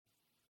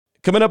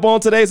Coming up on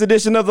today's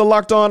edition of the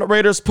Locked On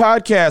Raiders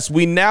podcast,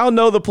 we now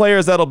know the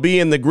players that'll be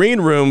in the green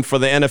room for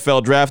the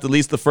NFL draft, at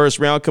least the first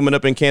round coming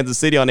up in Kansas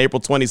City on April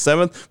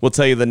 27th. We'll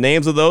tell you the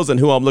names of those and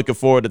who I'm looking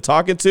forward to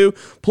talking to.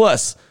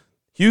 Plus,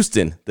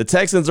 Houston, the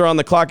Texans are on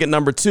the clock at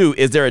number 2.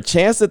 Is there a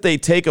chance that they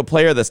take a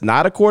player that's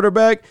not a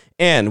quarterback?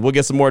 And we'll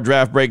get some more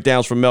draft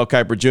breakdowns from Mel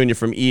Kiper Jr.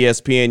 from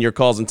ESPN. Your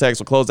calls and texts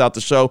will close out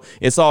the show.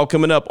 It's all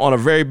coming up on a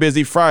very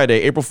busy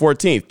Friday, April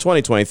 14th,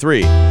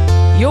 2023.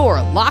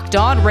 You're Locked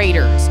On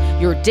Raiders,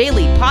 your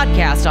daily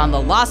podcast on the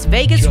Las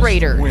Vegas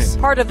Raiders. Win.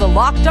 Part of the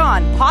Locked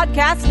On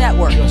Podcast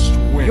Network. Just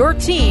win. Your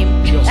team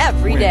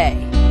every day.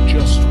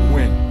 Just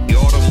win. The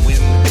autumn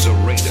wind is a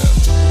raider,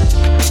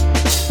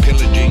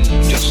 pillaging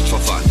just for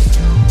fun.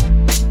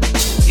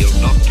 He'll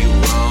knock you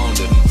round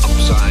and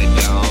upside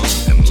down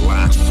and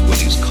laugh when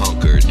he's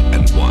conquered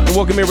and won. And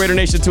welcome here, Raider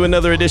Nation, to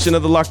another edition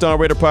of the Locked On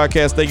Raider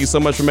podcast. Thank you so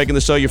much for making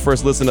the show your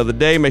first listen of the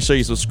day. Make sure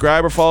you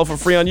subscribe or follow for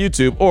free on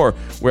YouTube or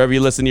wherever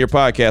you listen to your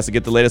podcast to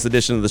get the latest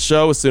edition of the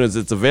show as soon as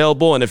it's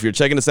available. And if you're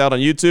checking us out on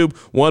YouTube,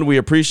 one, we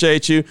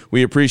appreciate you.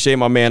 We appreciate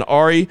my man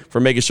Ari for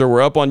making sure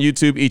we're up on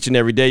YouTube each and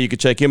every day. You can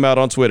check him out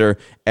on Twitter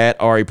at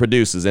Ari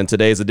Produces. And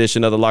today's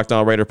edition of the Locked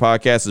On Raider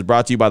podcast is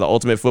brought to you by the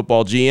Ultimate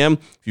Football GM.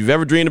 If you've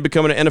ever dreamed of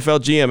becoming an NFL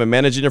GM and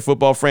managing your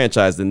football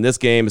franchise, then this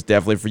game is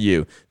definitely for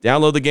you.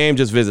 Download the game.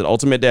 Just visit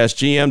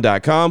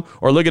ultimate-gm.com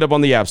or look it up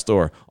on the App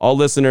Store. All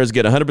listeners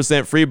get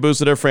 100% free boost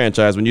to their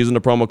franchise when using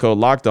the promo code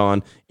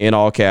LOCKEDON in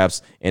all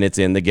caps, and it's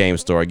in the game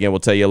store. Again, we'll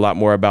tell you a lot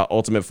more about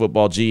Ultimate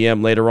Football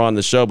GM later on in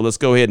the show, but let's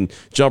go ahead and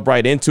jump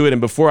right into it.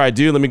 And before I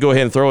do, let me go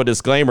ahead and throw a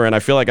disclaimer, and I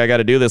feel like I got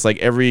to do this like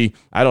every,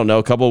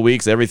 couple of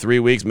weeks, every 3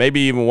 weeks,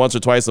 maybe even once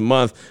or twice a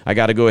month. I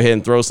got to go ahead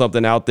and throw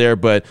something out there,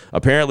 but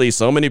apparently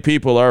so many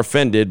people are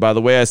offended by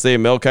the way I say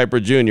Mel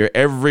Kiper Jr.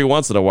 every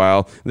once in a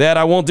while that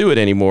I won't do it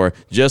anymore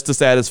just to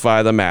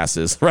satisfy the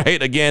masses,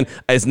 right? Again,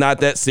 it's not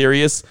that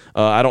serious.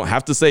 I don't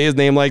have to say his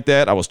name like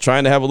that. I was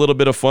trying to have a little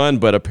bit of fun,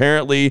 but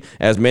apparently,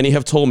 as many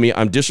have told me,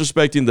 I'm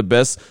disrespecting the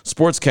best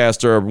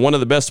sportscaster or one of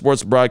the best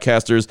sports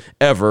broadcasters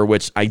ever,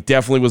 which I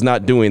definitely was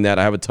not doing that.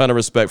 I have a ton of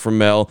respect for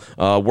Mel,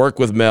 work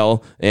with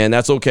Mel, and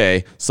that's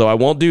okay. So I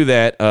won't do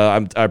that.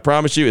 I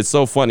promise you, it's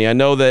so funny. I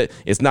know that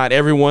it's not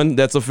everyone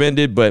that's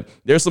offended, but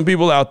there's some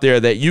people out there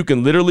that you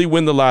can literally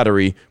win the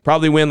lottery,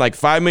 probably win like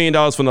 $5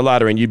 million from the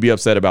lottery, and you'd be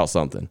upset about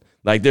something.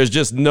 Like, there's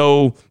just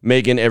no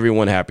making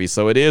everyone happy.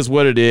 So it is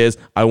what it is.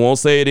 I won't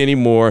say it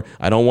anymore.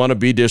 I don't want to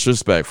be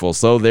disrespectful.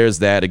 So there's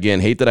that.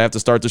 Again, hate that I have to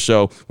start the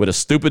show with a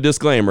stupid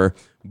disclaimer,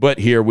 but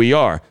here we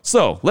are.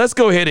 So let's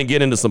go ahead and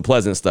get into some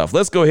pleasant stuff.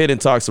 Let's go ahead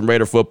and talk some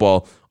Raider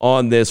football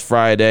on this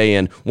Friday.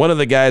 And one of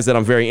the guys that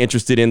I'm very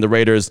interested in the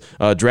Raiders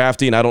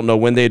drafting, I don't know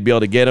when they'd be able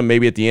to get him,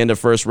 maybe at the end of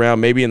first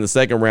round, maybe in the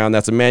second round.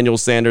 That's Emmanuel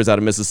Sanders out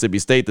of Mississippi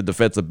State, the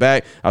defensive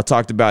back. I've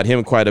talked about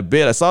him quite a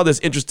bit. I saw this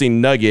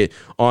interesting nugget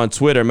on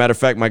Twitter. Matter of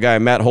fact, my guy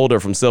Matt Holder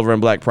from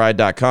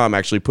silverandblackpride.com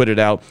actually put it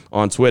out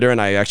on Twitter, and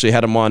I actually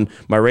had him on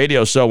my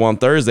radio show on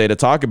Thursday to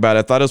talk about it.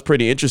 I thought it was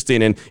pretty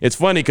interesting, and it's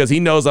funny because he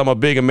knows I'm a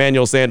big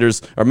Emmanuel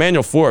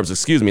Forbes,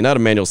 excuse me, not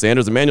Emmanuel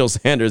Sanders. Emmanuel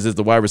Sanders is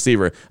the wide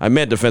receiver. I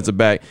meant defensive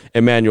back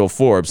Emmanuel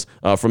Forbes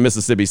from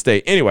Mississippi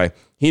State. Anyway,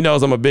 he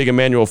knows I'm a big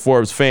Emmanuel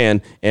Forbes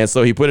fan, and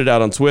so he put it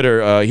out on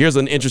Twitter. Here's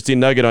an interesting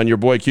nugget on your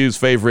boy Q's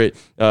favorite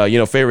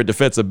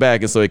defensive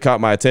back, and so he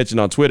caught my attention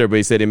on Twitter. But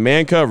he said in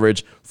man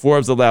coverage,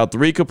 Forbes allowed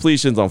 3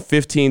 completions on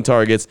 15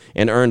 targets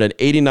and earned an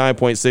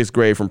 89.6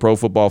 grade from Pro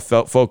Football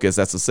Focus.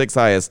 That's the 6th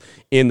highest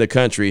in the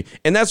country,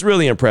 and that's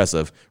really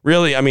impressive.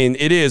 Really, I mean,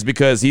 it is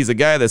because he's a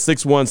guy that's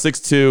 6'1",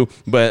 6'2",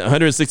 but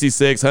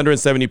 166,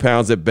 170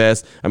 pounds at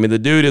best. I mean, the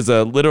dude is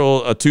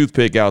a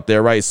toothpick out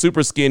there, right?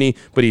 Super skinny,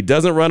 but he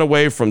doesn't run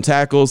away from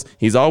tackles.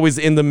 He's always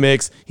in the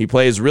mix. He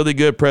plays really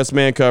good press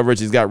man coverage.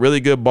 He's got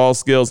really good ball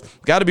skills.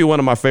 Got to be one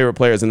of my favorite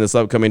players in this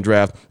upcoming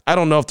draft. I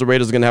don't know if the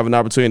Raiders are going to have an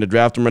opportunity to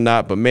draft him or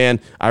not, but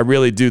man, I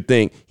really do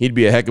think he'd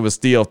be a heck of a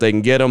steal if they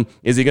can get him.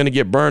 Is he going to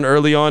get burned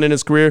early on in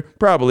his career?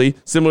 Probably,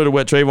 similar to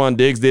what Trayvon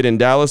Diggs did in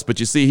Dallas, but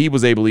you see he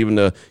was able even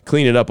to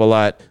clean it up a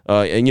lot,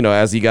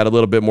 as he got a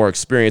little bit more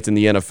experience in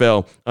the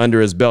NFL under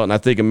his belt, and I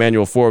think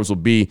Emmanuel Forbes will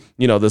be,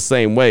 the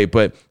same way.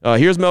 But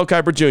here's Mel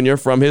Kiper Jr.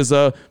 from his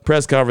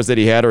press conference that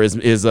he had, or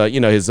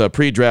his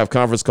pre-draft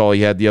conference call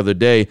he had the other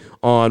day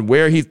on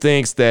where he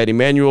thinks that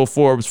Emmanuel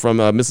Forbes from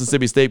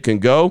Mississippi State can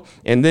go,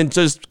 and then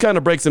just kind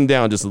of breaks him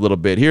down just a little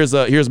bit.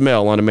 Here's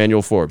Mel on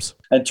Emmanuel Forbes.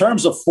 In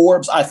terms of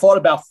Forbes, I thought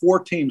about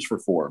 4 teams for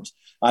Forbes.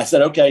 I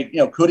said, okay,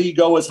 could he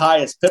go as high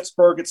as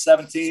Pittsburgh at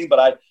 17?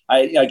 But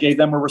I gave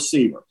them a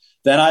receiver.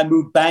 Then I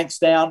moved Banks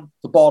down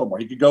to Baltimore.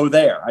 He could go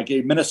there. I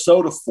gave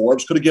Minnesota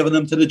Forbes, could have given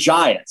them to the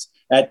Giants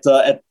at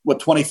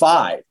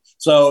 25.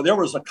 So there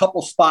was a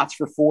couple spots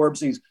for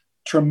Forbes. He's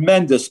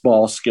tremendous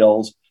ball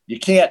skills. You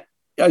talk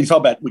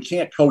about, we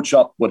can't coach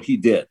up what he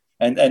did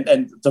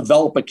and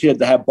develop a kid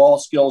to have ball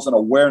skills and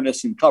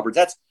awareness and coverage.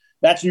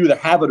 That's you either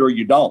have it or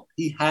you don't.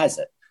 He has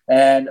it.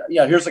 And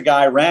here's a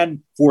guy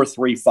ran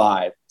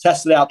 4.35,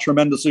 tested out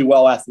tremendously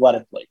well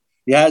athletically.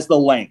 He has the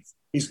length.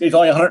 He's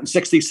only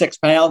 166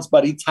 pounds,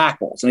 but he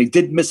tackles, and he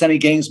didn't miss any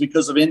games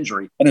because of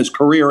injury in his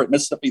career at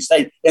Mississippi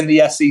State in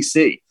the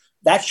SEC.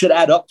 that should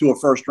add up to a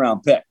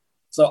first-round pick.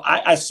 So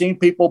I've seen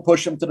people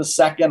push him to the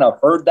second. I've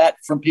heard that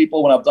from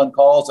people when I've done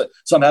calls that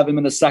some have him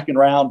in the second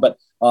round, but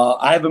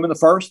I have him in the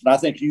first. And I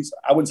think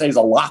I wouldn't say he's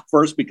a lock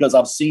first because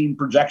I've seen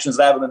projections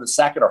that have him in the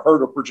second or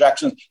heard of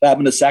projections that have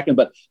him in the second.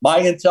 But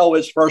my intel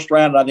is first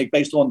round. And I think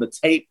based on the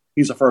tape,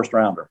 he's a first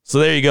rounder. So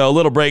there you go. A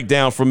little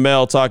breakdown from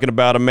Mel talking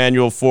about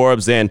Emmanuel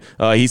Forbes. And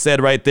he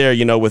said right there,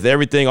 with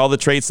everything, all the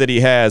traits that he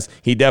has,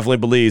 he definitely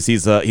believes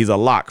he's a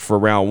lock for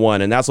round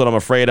one. And that's what I'm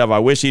afraid of. I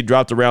wish he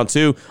dropped to round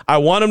two. I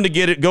want him to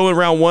get it going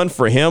round one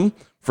for him.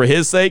 For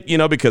his sake,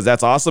 because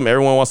that's awesome.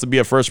 Everyone wants to be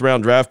a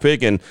first-round draft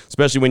pick, and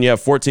especially when you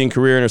have 14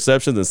 career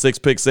interceptions and 6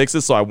 pick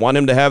sixes, so I want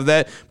him to have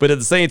that. But at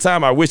the same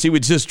time, I wish he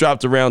would just drop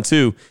to round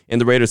two,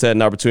 and the Raiders had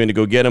an opportunity to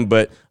go get him.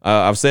 But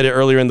I've said it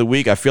earlier in the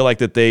week, I feel like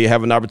that they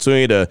have an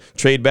opportunity to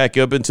trade back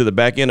up into the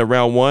back end of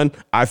round one.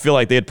 I feel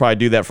like they'd probably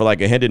do that for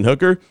like a Hendon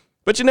Hooker.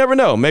 But you never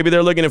know. Maybe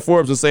they're looking at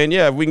Forbes and saying,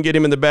 yeah, if we can get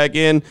him in the back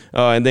end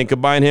and then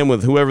combine him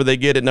with whoever they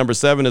get at number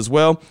 7 as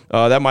well,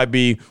 that might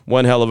be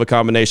one hell of a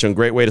combination.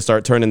 Great way to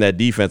start turning that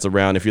defense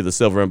around if you're the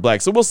silver and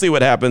black. So we'll see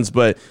what happens,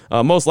 but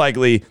most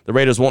likely the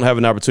Raiders won't have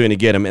an opportunity to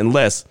get him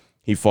unless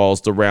he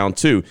falls to round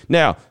two.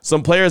 Now,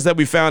 some players that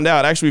we found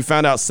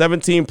out,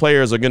 17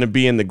 players are going to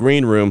be in the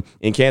green room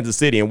in Kansas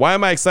City. And why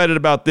am I excited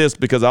about this?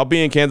 Because I'll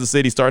be in Kansas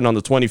City starting on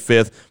the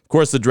 25th. Of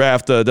course, the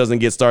draft doesn't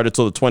get started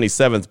till the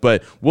 27th,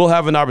 but we'll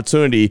have an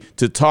opportunity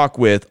to talk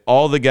with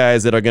all the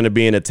guys that are going to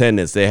be in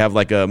attendance. They have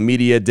like a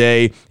media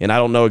day, and I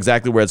don't know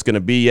exactly where it's going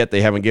to be yet.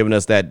 They haven't given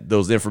us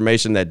those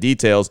information, that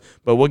details,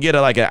 but we'll get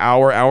like an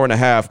hour and a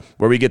half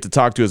where we get to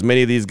talk to as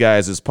many of these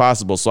guys as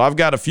possible. So I've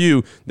got a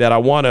few that I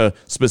want to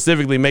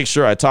specifically make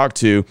sure I talk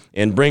to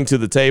and bring to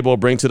the table,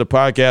 bring to the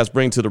podcast,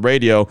 bring to the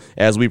radio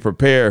as we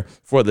prepare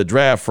for the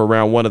draft, for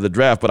round one of the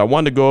draft. But I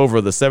wanted to go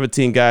over the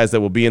 17 guys that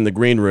will be in the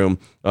green room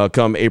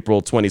come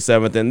April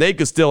 27th. And they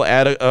could still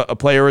add a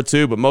player or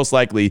two, but most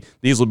likely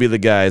these will be the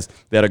guys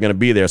that are going to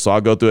be there. So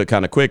I'll go through it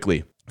kind of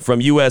quickly. From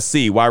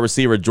USC, wide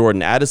receiver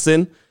Jordan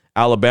Addison,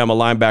 Alabama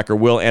linebacker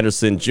Will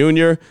Anderson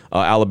Jr.,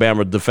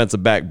 Alabama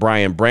defensive back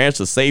Brian Branch,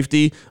 the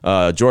safety,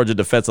 Georgia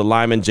defensive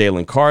lineman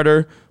Jalen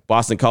Carter,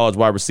 Boston College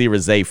wide receiver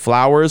Zay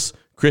Flowers,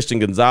 Christian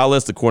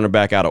Gonzalez, the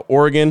cornerback out of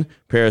Oregon,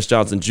 Paris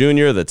Johnson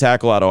Jr., the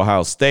tackle out of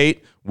Ohio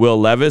State, Will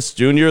Levis,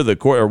 the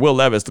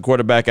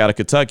quarterback out of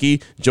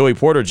Kentucky, Joey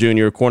Porter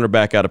Jr.,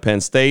 cornerback out of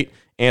Penn State,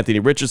 Anthony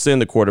Richardson,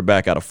 the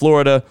quarterback out of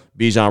Florida,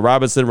 Bijan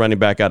Robinson, running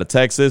back out of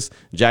Texas,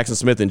 Jackson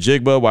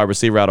Smith-Njigba, wide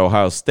receiver out of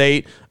Ohio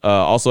State,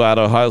 also out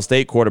of Ohio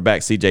State,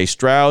 quarterback C.J.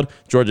 Stroud,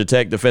 Georgia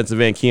Tech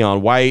defensive end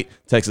Keon White,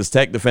 Texas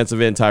Tech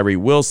defensive end Tyree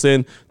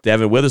Wilson,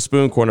 Devin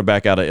Witherspoon,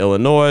 cornerback out of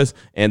Illinois,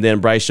 and then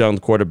Bryce Young,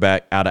 the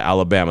quarterback out of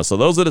Alabama. So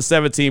those are the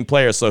 17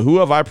 players. So who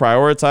have I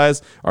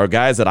prioritized are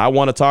guys that I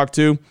want to talk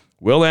to.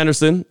 Will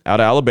Anderson out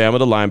of Alabama,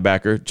 the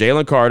linebacker.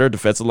 Jalen Carter,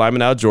 defensive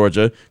lineman out of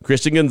Georgia.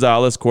 Christian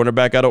Gonzalez,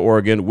 cornerback out of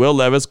Oregon. Will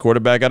Levis,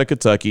 quarterback out of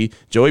Kentucky.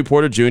 Joey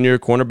Porter Jr.,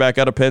 cornerback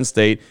out of Penn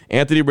State.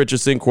 Anthony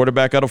Richardson,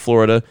 quarterback out of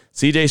Florida.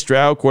 C.J.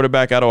 Stroud,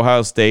 quarterback out of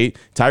Ohio State.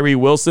 Tyree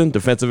Wilson,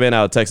 defensive end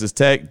out of Texas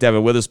Tech.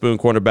 Devin Witherspoon,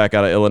 cornerback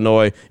out of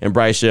Illinois. And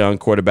Bryce Young,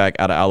 quarterback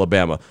out of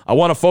Alabama. I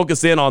want to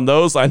focus in on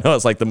those. I know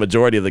it's like the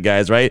majority of the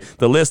guys, right?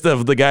 The list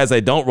of the guys I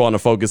don't want to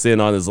focus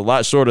in on is a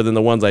lot shorter than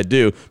the ones I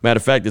do. Matter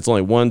of fact, it's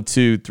only 1,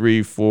 2,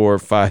 3, 4,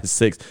 5,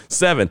 6,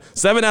 7.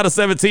 7 out of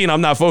 17 I'm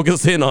not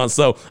focused in on.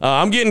 So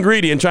I'm getting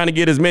greedy and trying to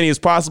get as many as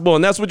possible.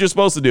 And that's what you're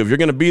supposed to do. If you're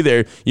going to be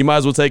there, you might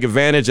as well take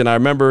advantage. And I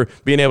remember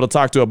being able to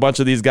talk to a bunch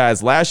of these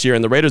guys last year,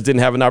 and the Raiders didn't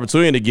have an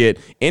opportunity to get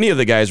any of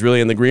the guys really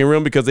in the green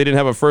room because they didn't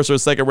have a first or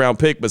second round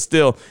pick, but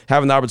still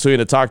having the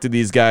opportunity to talk to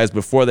these guys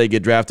before they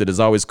get drafted is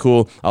always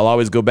cool. I'll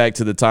always go back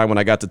to the time when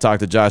I got to talk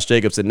to Josh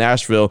Jacobs in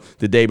Nashville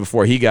the day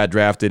before he got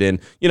drafted.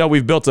 And,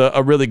 we've built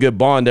a really good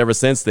bond ever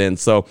since then.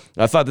 So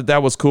I thought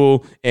that was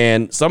cool.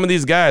 And some of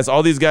these guys,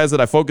 all these guys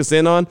that I focus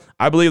in on,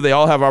 I believe they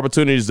all have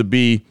opportunities to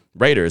be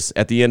Raiders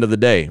at the end of the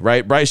day,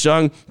 right? Bryce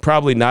Young,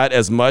 probably not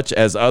as much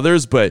as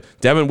others, but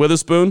Devin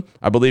Witherspoon,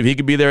 I believe he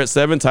could be there at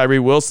 7. Tyree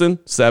Wilson,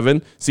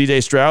 7.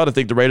 C.J. Stroud, I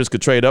think the Raiders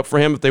could trade up for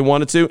him if they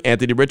wanted to.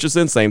 Anthony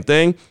Richardson, same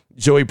thing.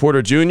 Joey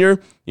Porter Jr.,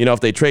 if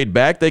they trade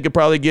back, they could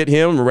probably get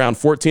him around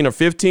 14 or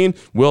 15.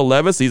 Will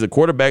Levis, he's a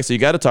quarterback, so you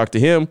got to talk to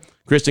him.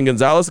 Christian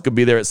Gonzalez could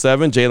be there at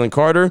 7. Jalen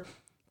Carter,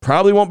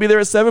 probably won't be there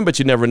at 7, but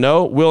you never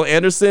know. Will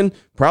Anderson,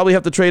 probably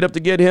have to trade up to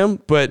get him.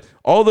 But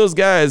all those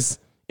guys,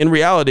 in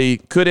reality,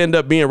 could end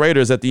up being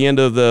Raiders at the end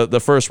of the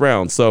first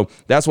round. So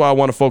that's why I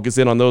want to focus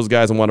in on those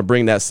guys and want to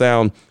bring that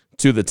sound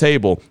to the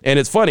table. And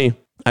it's funny,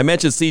 I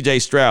mentioned C.J.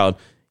 Stroud.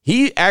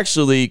 He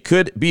actually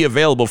could be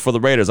available for the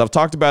Raiders. I've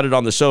talked about it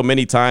on the show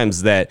many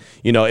times that,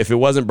 if it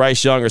wasn't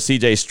Bryce Young or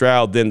C.J.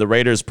 Stroud, then the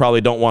Raiders probably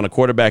don't want a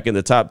quarterback in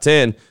the top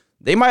 10.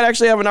 They might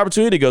actually have an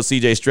opportunity to go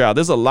C.J. Stroud.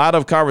 There's a lot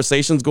of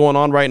conversations going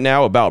on right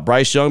now about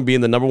Bryce Young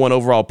being the number 1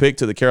 overall pick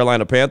to the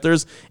Carolina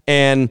Panthers.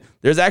 And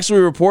there's actually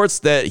reports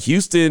that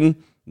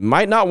Houston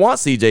might not want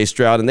C.J.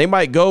 Stroud, and they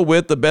might go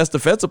with the best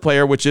defensive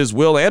player, which is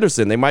Will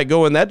Anderson. They might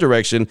go in that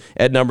direction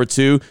at number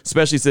 2,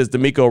 especially since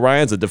D'Amico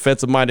Ryans, a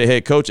defensive-minded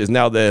head coach, is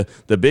now the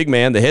big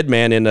man, the head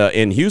man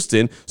in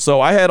Houston.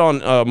 So I had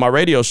on my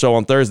radio show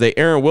on Thursday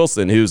Aaron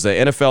Wilson, who's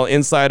an NFL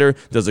insider,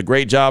 does a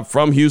great job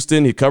from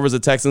Houston. He covers the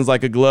Texans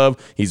like a glove.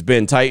 He's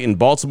been tight in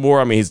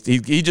Baltimore. I mean,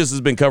 he just has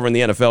been covering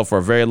the NFL for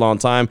a very long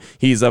time.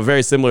 He's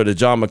very similar to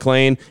John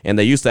McClain, and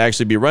they used to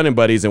actually be running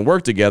buddies and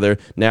work together.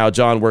 Now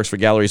John works for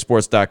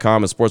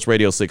GallerySports.com and Sports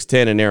Radio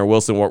 610, and Aaron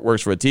Wilson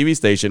works for a TV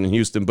station in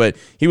Houston. But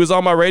he was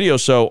on my radio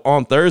show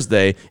on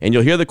Thursday, and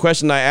you'll hear the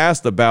question I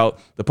asked about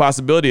the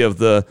possibility of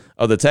the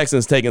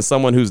Texans taking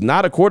someone who's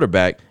not a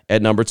quarterback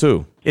at number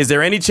 2. Is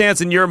there any chance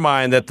in your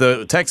mind that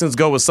the Texans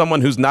go with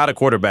someone who's not a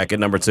quarterback at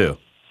number 2?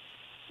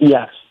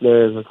 Yes,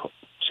 there is a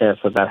chance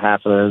that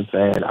happens,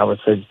 and I would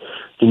say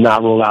do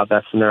not rule out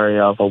that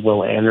scenario of a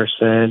Will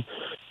Anderson,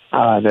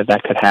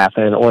 that could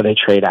happen, or they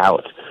trade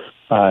out.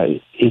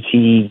 Is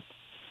he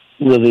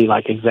really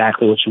like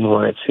exactly what you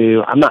wanted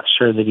to? I'm not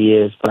sure that he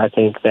is, but I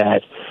think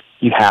that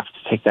you have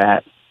to take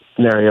that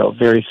scenario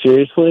very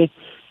seriously,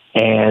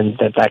 and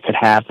that could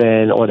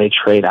happen, or they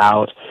trade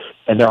out.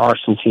 And there are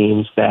some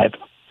teams that,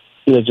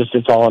 just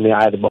it's all in the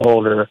eye of the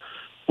beholder.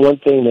 One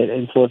thing that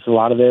influences a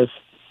lot of this,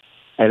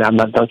 and I'm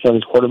not dunking on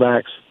these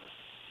quarterbacks,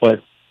 but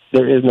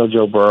there is no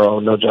Joe Burrow,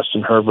 no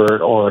Justin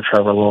Herbert, or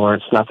Trevor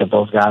Lawrence. Not that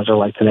those guys are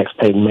like the next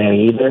Peyton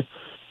Manning either,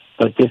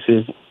 but this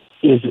is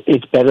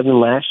it's better than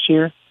last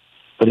year.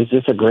 But is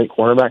this a great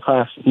quarterback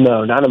class?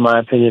 No, not in my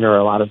opinion or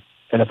a lot of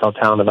NFL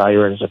talent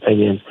evaluators'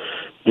 opinions.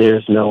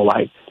 There's no,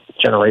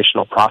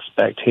 generational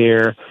prospect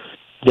here.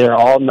 They're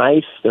all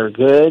nice. They're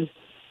good.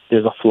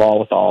 There's a flaw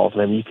with all of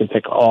them. You can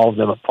pick all of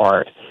them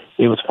apart.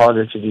 It was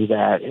harder to do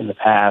that in the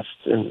past,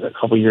 and a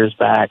couple years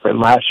back. And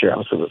last year, it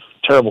was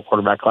a terrible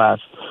quarterback class.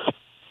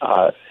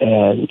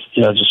 And,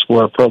 just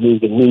where Pro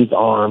League needs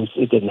arms,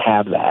 it didn't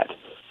have that.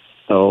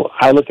 So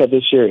I look at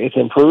this year, it's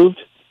improved.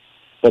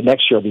 But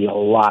next year will be a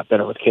lot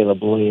better with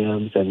Caleb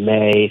Williams and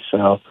May.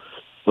 So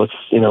let's,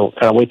 kind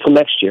of wait till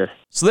next year.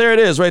 So there it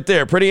is right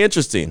there. Pretty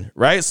interesting,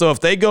 right? So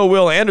if they go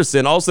Will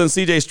Anderson, all of a sudden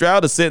C.J.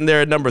 Stroud is sitting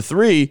there at number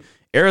 3.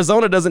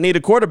 Arizona doesn't need a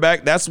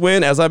quarterback. That's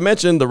when, as I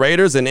mentioned, the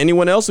Raiders and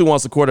anyone else who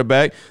wants a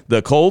quarterback,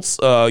 the Colts,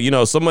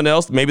 someone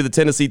else, maybe the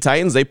Tennessee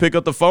Titans, they pick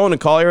up the phone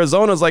and call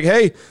Arizona. It's like,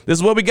 hey, this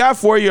is what we got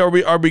for you.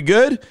 Are we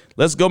good?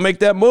 Let's go make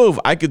that move.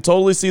 I could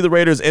totally see the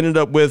Raiders ended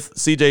up with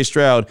C.J.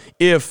 Stroud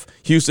if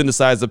Houston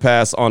decides to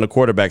pass on a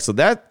quarterback. So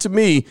that, to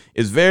me,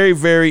 is very,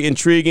 very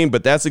intriguing,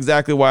 but that's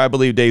exactly why I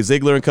believe Dave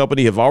Ziegler and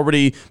company have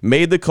already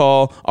made the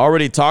call,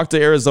 already talked to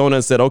Arizona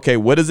and said, okay,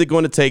 what is it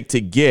going to take to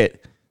get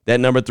that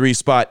number 3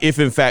 spot if,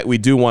 in fact, we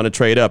do want to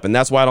trade up? And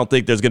that's why I don't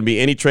think there's going to be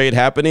any trade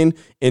happening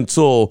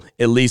until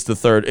at least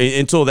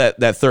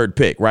that third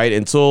pick, right?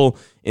 Until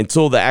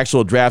the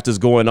actual draft is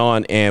going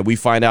on and we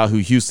find out who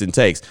Houston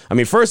takes. I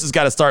mean, first it's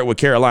got to start with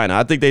Carolina.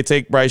 I think they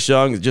take Bryce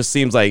Young. It just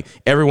seems like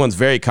everyone's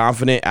very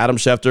confident. Adam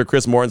Schefter,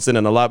 Chris Mortensen,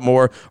 and a lot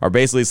more are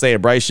basically saying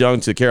Bryce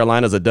Young to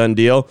Carolina is a done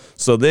deal.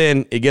 So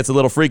then it gets a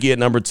little freaky at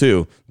number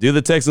 2. Do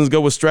the Texans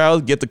go with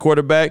Stroud, get the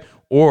quarterback,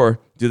 or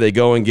do they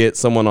go and get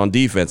someone on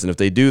defense? And if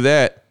they do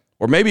that,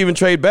 or maybe even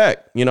trade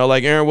back,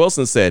 like Aaron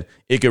Wilson said,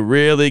 it could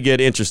really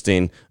get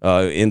interesting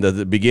in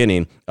the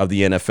beginning of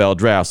the NFL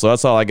draft. So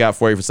that's all I got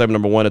for you for segment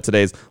number 1 of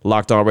today's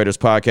Locked On Raiders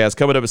podcast.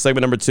 Coming up in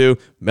segment number 2,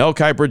 Mel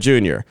Kiper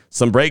Jr.,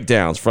 some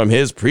breakdowns from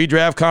his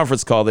pre-draft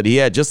conference call that he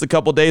had just a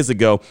couple days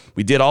ago.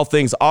 We did all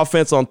things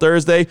offense on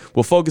Thursday.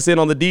 We'll focus in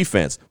on the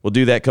defense. We'll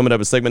do that coming up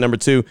in segment number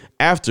 2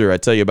 after I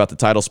tell you about the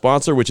title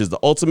sponsor, which is the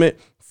Ultimate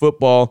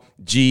Football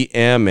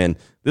GM. And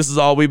this is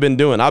all we've been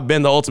doing. I've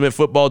been the Ultimate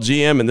Football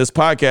GM, and this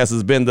podcast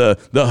has been the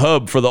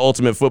hub for the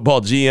Ultimate Football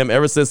GM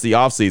ever since the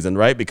offseason,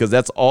 right? Because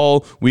that's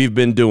all we've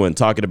been doing,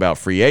 talking about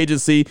free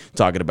agency,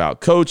 talking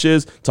about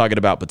coaches, talking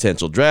about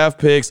potential draft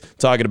picks,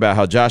 talking about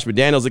how Josh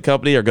McDaniels and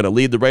company are going to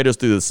lead the Raiders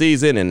through the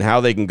season and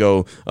how they can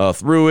go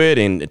through it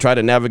and try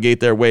to navigate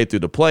their way through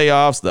the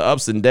playoffs, the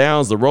ups and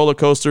downs, the roller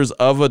coasters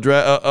of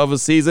a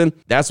season.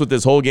 That's what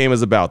this whole game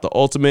is about, the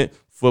Ultimate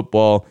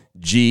Football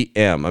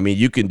GM. I mean,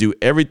 you can do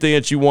everything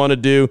that you want to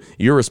do.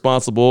 You're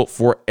responsible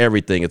for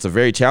everything. It's a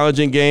very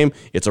challenging game.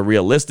 It's a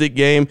realistic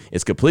game.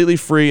 It's completely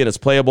free and it's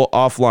playable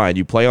offline.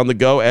 You play on the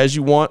go as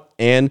you want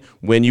and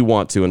when you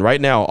want to. And right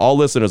now, all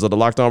listeners of the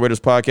Locked On Raiders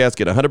podcast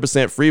get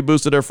 100% free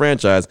boost to their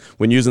franchise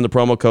when using the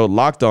promo code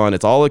Locked On.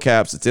 It's all in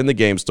caps. It's in the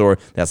game store.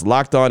 That's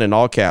Locked On in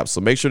all caps.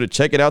 So make sure to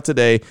check it out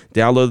today.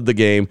 Download the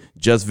game.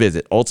 Just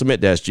visit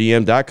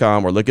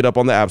ultimate-gm.com or look it up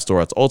on the App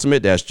Store. It's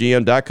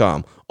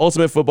ultimate-gm.com.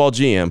 Ultimate Football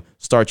GM.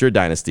 Start your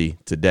dynasty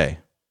today.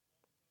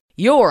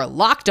 You're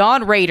Locked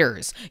On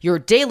Raiders, your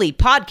daily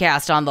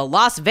podcast on the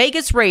Las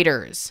Vegas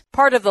Raiders.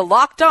 Part of the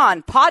Locked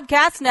On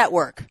Podcast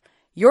Network,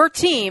 your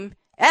team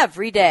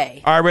every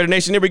day. All right, Raider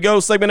Nation, here we go.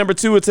 Segment number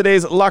 2 of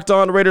today's Locked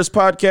On Raiders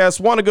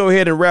podcast. Want to go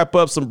ahead and wrap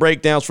up some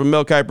breakdowns from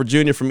Mel Kiper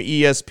Jr. from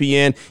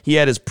ESPN. He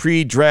had his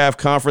pre-draft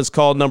conference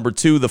call number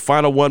 2, the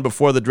final one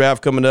before the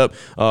draft coming up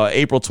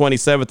April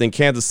 27th in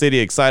Kansas City.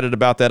 Excited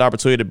about that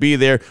opportunity to be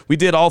there. We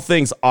did all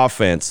things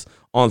offense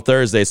on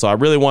Thursday. So I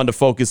really wanted to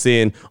focus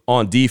in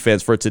on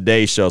defense for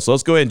today's show. So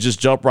let's go ahead and just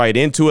jump right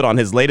into it. On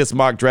his latest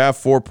mock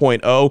draft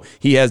 4.0,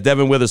 he has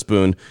Devin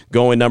Witherspoon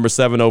going number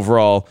 7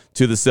 overall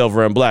to the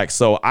Silver and Black.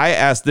 So I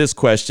asked this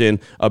question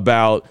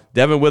about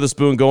Devin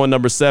Witherspoon going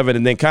number 7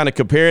 and then kind of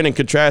comparing and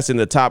contrasting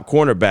the top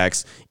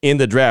cornerbacks in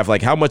the draft.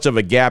 Like, how much of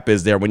a gap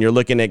is there when you're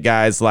looking at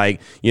guys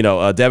like,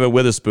 Devin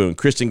Witherspoon,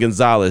 Christian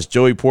Gonzalez,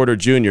 Joey Porter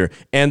Jr.,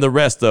 and the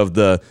rest of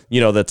the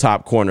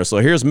top corners. So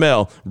here's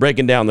Mel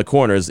breaking down the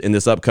corners in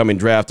this upcoming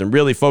draft and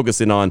really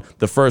focusing on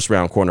the first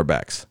round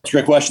cornerbacks. That's a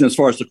great question. As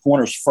far as the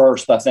corners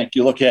first, I think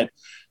you look at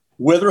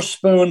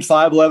Witherspoon,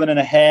 5'11 and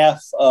a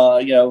half.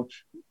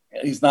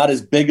 He's not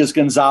as big as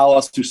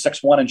Gonzalez, who's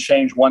 6'1 and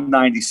change,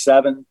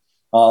 197.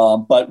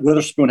 But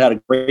Witherspoon had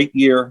a great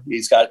year.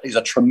 He's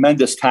a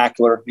tremendous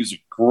tackler. He's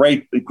a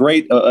great,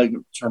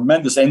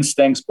 tremendous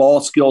instincts,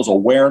 ball skills,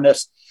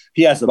 awareness.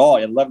 He has it all.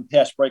 He had 11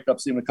 pass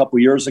breakups even a couple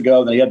of years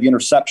ago. Then he had the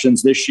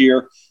interceptions this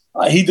year.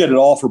 He did it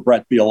all for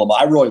Brett Bielema.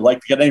 I really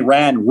liked it. And he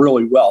ran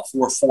really well,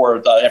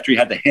 4.4 after he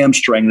had the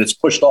hamstring that's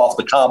pushed off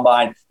the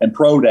combine and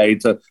pro day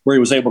to where he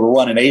was able to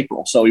run in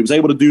April. So he was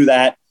able to do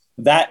that.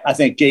 That, I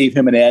think, gave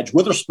him an edge.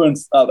 Witherspoon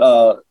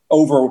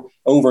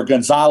over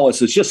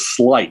Gonzalez is just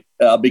slight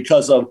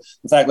because of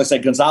the fact, let's say,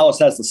 Gonzalez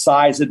has the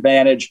size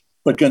advantage,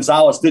 but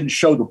Gonzalez didn't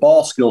show the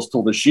ball skills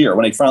till this year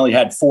when he finally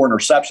had 4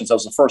 interceptions. That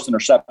was the first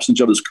interceptions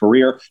of his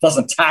career.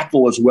 Doesn't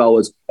tackle as well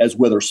as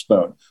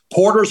Witherspoon.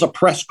 Porter's a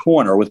press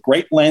corner with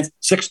great length,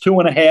 6'2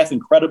 and a half,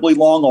 incredibly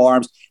long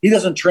arms. He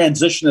doesn't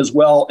transition as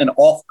well in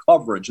off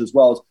coverage as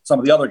well as some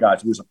of the other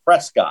guys. He was a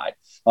press guy.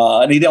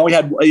 And he only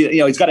had,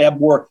 he's got to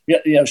have more,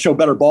 show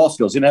better ball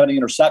skills. He didn't have any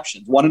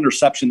interceptions, 1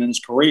 interception in his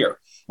career.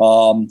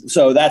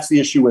 So that's the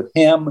issue with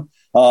him.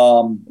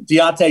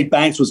 Deonte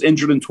Banks was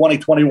injured in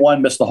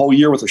 2021, missed the whole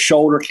year with a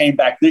shoulder, came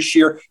back this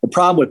year. The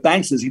problem with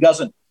Banks is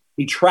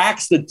he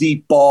tracks the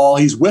deep ball.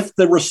 He's with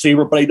the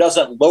receiver, but he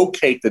doesn't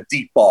locate the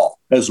deep ball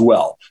as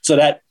well. So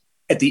that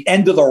at the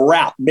end of the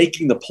route,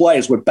 making the play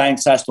is what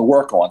Banks has to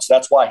work on. So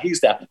that's why he's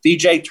down.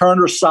 DJ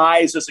Turner's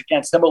size is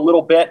against him a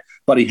little bit,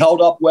 but he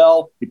held up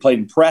well. He played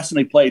in press and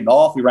he played in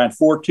off. He ran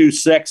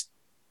 4.26.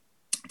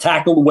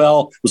 Tackled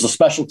well, was a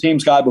special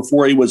teams guy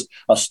before he was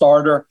a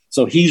starter.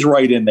 So he's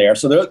right in there.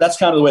 So that's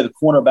kind of the way the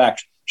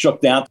cornerbacks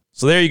shook down.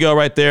 So there you go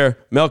right there.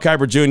 Mel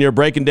Kiper Jr.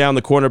 breaking down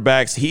the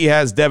cornerbacks. He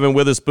has Devin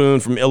Witherspoon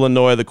from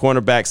Illinois, the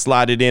cornerback,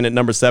 slotted in at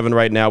number 7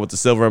 right now with the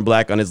Silver and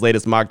Black on his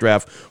latest mock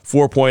draft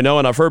 4.0.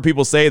 And I've heard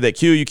people say that,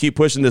 Q, you keep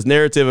pushing this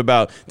narrative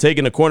about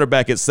taking a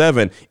cornerback at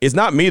 7. It's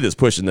not me that's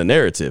pushing the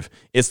narrative.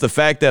 It's the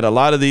fact that a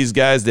lot of these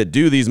guys that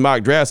do these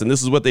mock drafts, and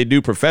this is what they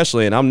do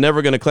professionally, and I'm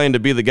never going to claim to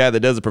be the guy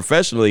that does it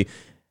professionally,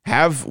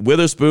 have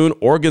Witherspoon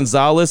or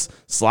Gonzalez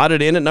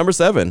slotted in at number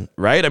 7,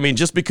 right? I mean,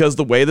 just because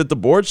the way that the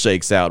board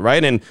shakes out,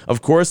 right? And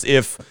of course,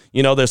 if,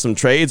 there's some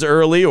trades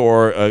early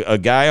or a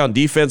guy on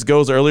defense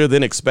goes earlier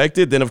than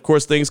expected, then of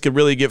course things could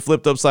really get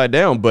flipped upside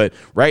down. But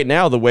right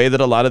now, the way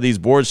that a lot of these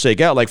boards shake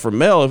out, like for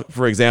Mel,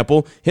 for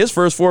example, his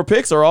first 4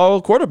 picks are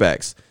all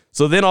quarterbacks.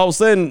 So then all of a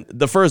sudden,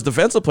 the first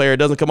defensive player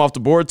doesn't come off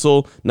the board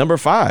till number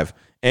 5.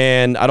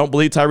 And I don't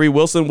believe Tyree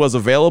Wilson was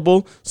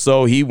available,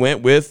 so he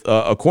went with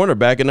a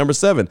cornerback at number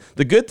 7.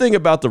 The good thing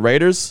about the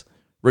Raiders,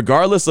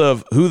 regardless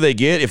of who they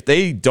get, if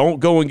they don't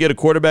go and get a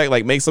quarterback,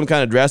 like make some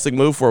kind of drastic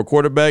move for a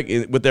quarterback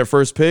with their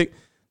first pick,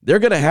 they're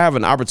going to have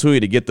an opportunity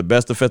to get the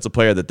best defensive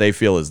player that they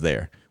feel is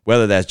there.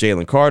 Whether that's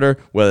Jalen Carter,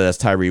 whether that's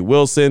Tyree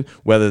Wilson,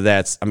 whether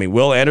that's,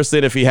 Will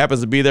Anderson, if he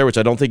happens to be there, which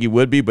I don't think he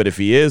would be, but if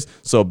he is,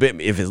 so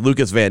if it's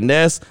Lucas Van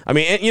Ness,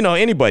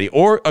 anybody,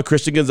 or a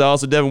Christian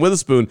Gonzalez or Devin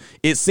Witherspoon,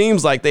 it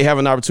seems like they have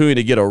an opportunity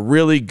to get a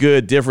really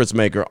good difference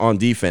maker on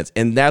defense,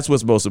 and that's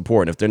what's most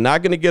important. If they're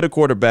not going to get a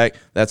quarterback,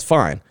 that's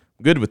fine.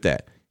 I'm good with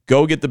that.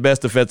 Go get the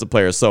best defensive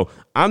players. So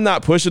I'm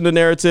not pushing the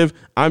narrative.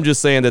 I'm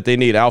just saying that they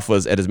need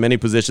alphas at as many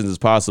positions as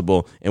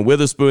possible. And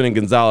Witherspoon and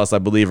Gonzalez, I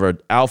believe, are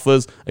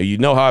alphas. You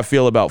know how I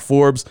feel about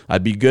Forbes.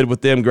 I'd be good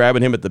with them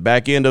grabbing him at the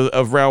back end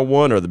of round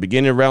 1 or the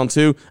beginning of round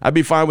 2. I'd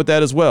be fine with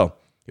that as well.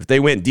 If they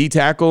went D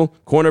tackle,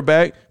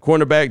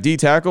 cornerback, D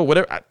tackle,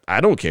 whatever,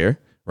 I don't care.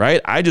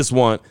 Right? I just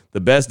want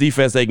the best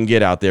defense they can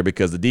get out there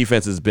because the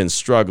defense has been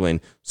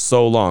struggling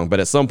so long. But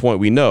at some point,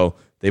 we know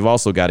they've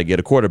also got to get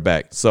a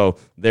quarterback. So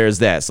there's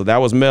that. So that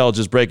was Mel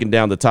just breaking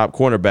down the top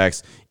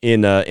cornerbacks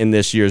in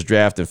this year's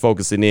draft and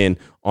focusing in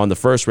on the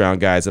first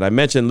round guys. And I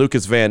mentioned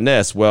Lucas Van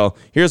Ness. Well,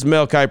 here's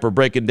Mel Kiper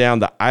breaking down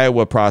the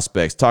Iowa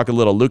prospects. Talk a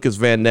little Lucas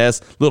Van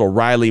Ness, little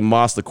Riley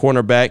Moss, the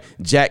cornerback,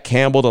 Jack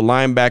Campbell, the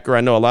linebacker.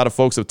 I know a lot of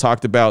folks have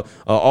talked about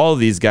all of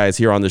these guys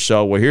here on the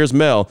show. Well, here's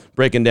Mel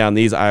breaking down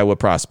these Iowa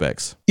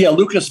prospects. Yeah,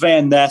 Lucas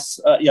Van Ness.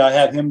 I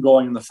have him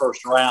going in the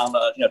first round.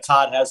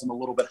 Todd has him a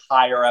little bit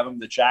higher. I have him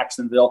to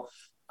Jacksonville.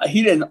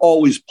 He didn't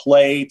always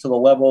play to the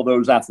level of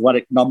those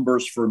athletic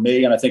numbers for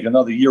me, and I think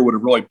another year would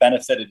have really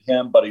benefited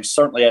him, but he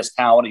certainly has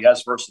talent. He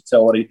has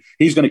versatility.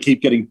 He's going to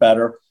keep getting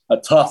better. A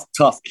tough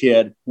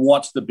kid,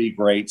 wants to be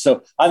great.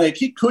 So I think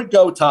he could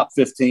go top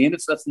 15.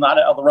 That's not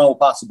out of the realm of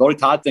possibility.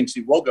 Todd thinks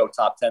he will go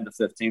top 10 to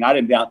 15. I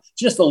didn't doubt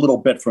just a little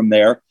bit from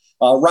there.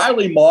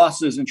 Riley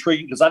Moss is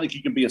intriguing because I think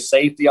he can be a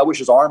safety. I wish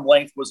his arms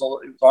were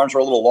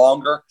a little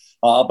longer,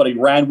 but he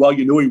ran well.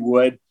 You knew he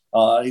would.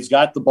 He's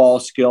got the ball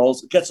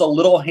skills. It gets a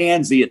little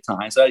handsy at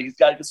times.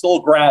 It's a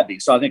little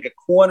grabby. So I think a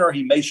corner,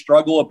 he may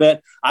struggle a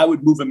bit. I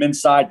would move him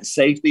inside to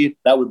safety.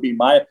 That would be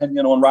my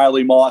opinion on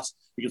Riley Moss.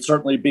 He could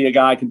certainly be a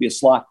guy, can be a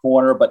slot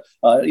corner, but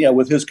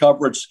with his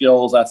coverage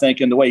skills, I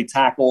think, and the way he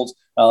tackles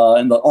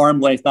and the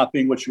arm length not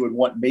being what you would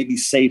want, maybe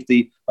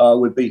safety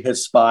would be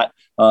his spot.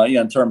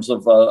 In terms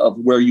of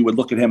where you would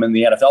look at him in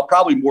the NFL,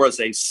 probably more as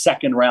a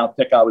second round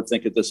pick, I would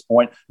think at this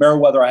point.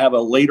 Merriweather, I have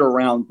a later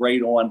round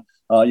grade on,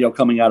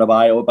 coming out of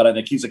Iowa, but I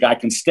think he's a guy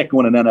who can stick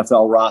on an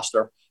NFL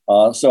roster.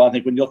 So I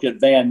think when you look at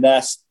Van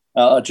Ness,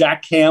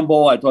 Jack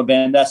Campbell, I thought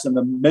Van Ness in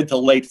the mid to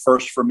late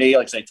first for me.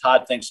 Like I say,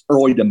 Todd thinks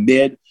early to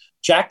mid.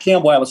 Jack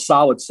Campbell, I have a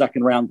solid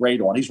second round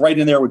grade on. He's right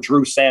in there with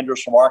Drew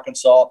Sanders from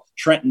Arkansas,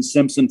 Trenton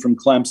Simpson from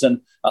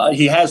Clemson.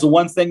 He has the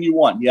one thing you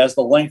want. He has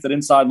the length at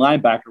inside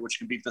linebacker, which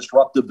can be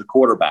disruptive to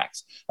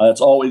quarterbacks.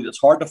 It's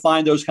hard to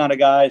find those kind of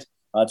guys.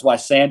 That's why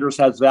Sanders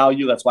has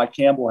value. That's why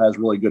Campbell has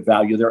really good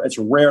value there. It's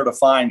rare to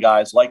find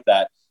guys like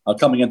that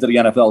coming into the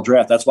NFL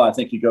draft. That's why I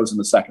think he goes in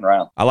the second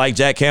round. I like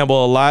Jack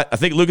Campbell a lot. I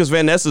think Lucas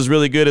Van Ness is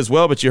really good as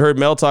well, but you heard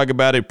Mel talk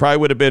about it. Probably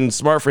would have been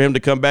smart for him to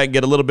come back and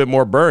get a little bit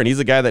more burn. He's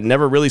a guy that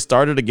never really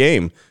started a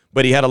game,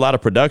 but he had a lot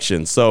of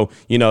production. So,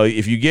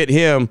 if you get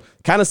him,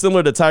 kind of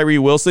similar to Tyree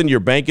Wilson, you're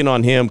banking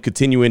on him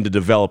continuing to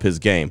develop his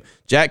game.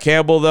 Jack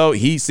Campbell, though,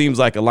 he seems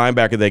like a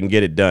linebacker that can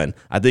get it done.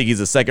 I think he's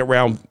a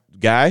second-round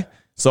guy,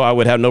 so I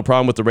would have no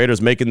problem with the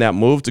Raiders making that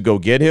move to go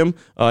get him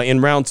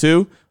in round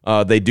 2.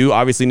 They do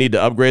obviously need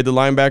to upgrade the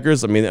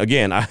linebackers. I mean,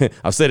 again,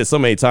 I've said it so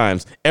many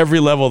times. Every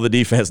level of the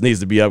defense needs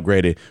to be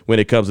upgraded when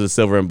it comes to the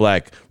silver and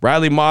black.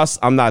 Riley Moss,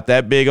 I'm not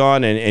that big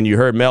on, and you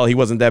heard Mel, he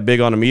wasn't that big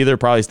on him either.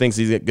 Probably thinks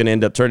he's going to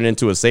end up turning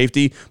into a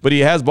safety, but he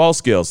has ball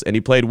skills, and he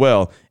played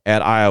well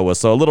at Iowa.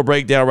 So a little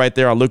breakdown right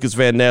there on Lucas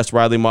Van Ness,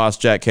 Riley Moss,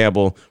 Jack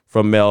Campbell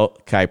from Mel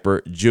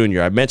Kiper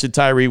Jr. I mentioned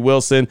Tyree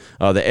Wilson,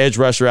 the edge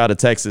rusher out of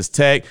Texas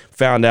Tech.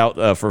 Found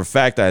out for a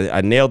fact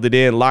I nailed it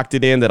in, locked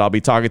it in, that I'll be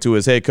talking to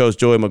his head coach,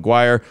 Joey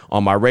McGuire,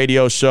 on my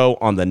radio show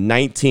on the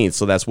 19th.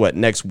 So that's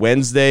next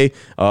Wednesday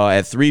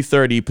at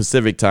 3:30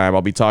 Pacific time.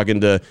 I'll be talking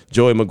to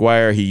Joey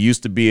McGuire. He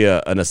used to be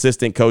an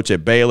assistant coach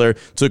at Baylor,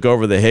 took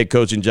over the head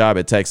coaching job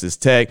at Texas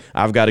Tech.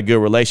 I've got a good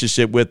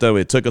relationship with him.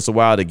 It took us a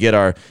while to get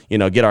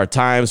our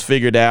times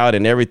figured out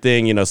and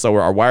everything, so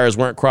our wires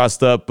weren't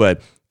crossed up,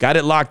 but got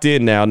it locked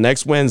in now.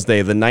 Next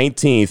Wednesday, the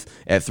 19th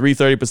at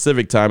 3:30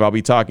 Pacific time, I'll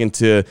be talking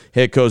to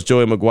head coach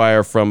Joey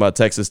McGuire from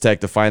Texas Tech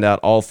to find out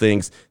all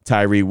things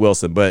Tyree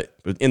Wilson. But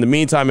in the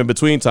meantime, in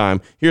between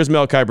time, here's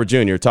Mel Kiper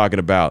Jr. talking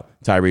about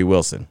Tyree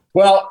Wilson.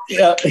 Well,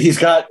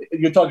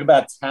 you're talking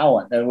about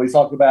talent, and we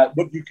talk about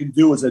what you can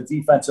do as a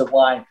defensive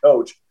line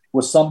coach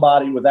with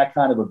somebody with that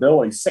kind of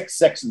ability,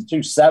 6'6" and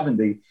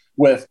 270,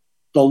 with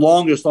the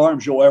longest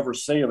arms you'll ever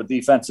see of a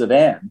defensive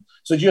end.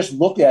 So just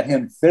look at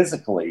him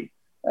physically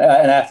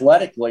and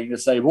athletically, and you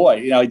say, boy,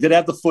 he did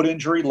have the foot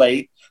injury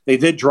late. They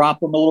did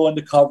drop him a little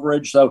into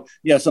coverage. So,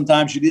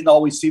 sometimes you didn't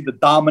always see the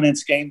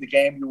dominance game to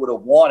game you would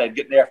have wanted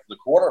getting after the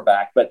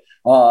quarterback. But,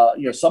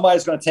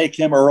 somebody's going to take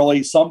him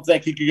early. Some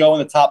think he could go in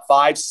the top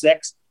 5,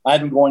 6. I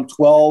have him going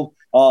 12,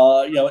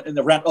 in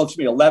the round,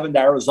 11 to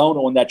Arizona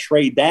on that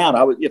trade down.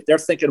 If they're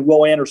thinking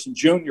Will Anderson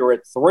Jr.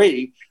 at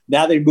 3,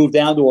 now they move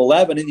down to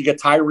 11, and you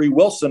get Tyree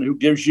Wilson, who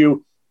gives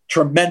you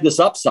tremendous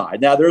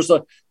upside. Now there's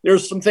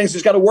some things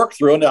he's got to work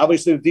through, and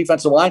obviously the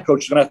defensive line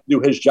coach is going to have to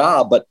do his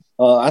job. But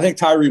I think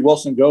Tyree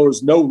Wilson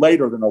goes no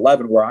later than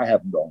 11, where I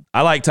have him going.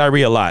 I like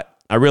Tyree a lot.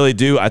 I really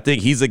do. I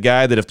think he's a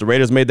guy that if the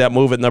Raiders made that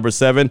move at number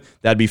 7,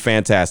 that'd be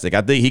fantastic.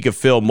 I think he could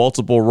fill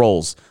multiple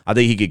roles. I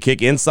think he could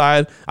kick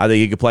inside. I think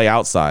he could play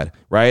outside,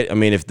 right? I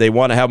mean, if they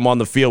want to have him on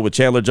the field with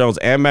Chandler Jones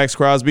and Max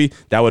Crosby,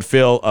 that would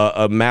fill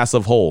a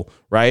massive hole,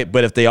 right?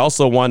 But if they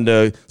also wanted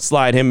to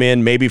slide him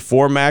in maybe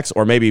for Max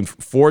or maybe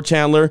for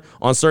Chandler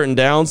on certain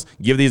downs,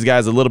 give these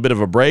guys a little bit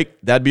of a break,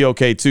 that'd be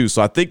okay too.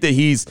 So I think that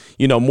he's,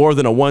 more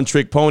than a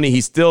one-trick pony.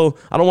 He's still,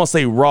 I don't want to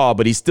say raw,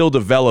 but he's still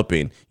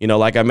developing,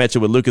 like I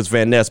mentioned with Lucas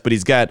Van Ness, but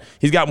he's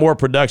got more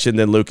production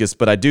than Lucas.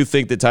 But I do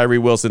think that Tyree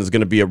Wilson is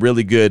going to be a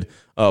really good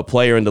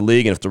player in the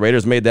league. And if the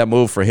Raiders made that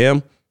move for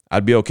him,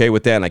 I'd be okay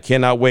with that. And I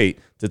cannot wait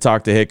to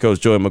talk to head coach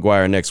Joey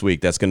McGuire next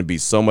week. That's going to be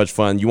so much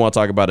fun. You want to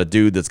talk about a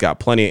dude that's got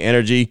plenty of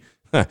energy?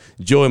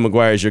 Joey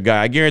McGuire is your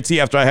guy. I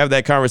guarantee after I have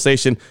that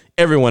conversation,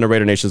 everyone in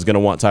Raider Nation is going to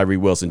want Tyree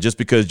Wilson just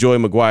because Joey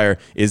McGuire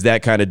is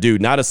that kind of dude.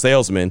 Not a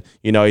salesman.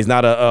 He's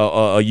not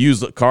a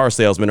used car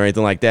salesman or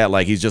anything like that.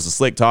 Like, he's just a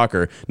slick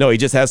talker. No, he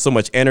just has so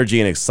much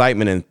energy and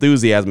excitement and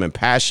enthusiasm and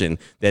passion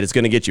that it's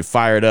going to get you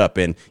fired up.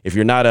 And if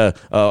you're not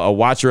a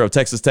watcher of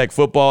Texas Tech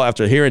football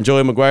after hearing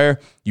Joey McGuire,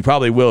 you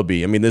probably will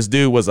be. I mean, this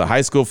dude was a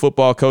high school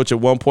football coach at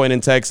one point in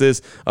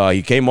Texas.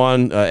 He came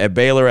on at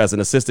Baylor as an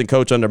assistant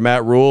coach under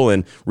Matt Rule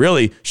and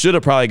really should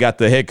have probably got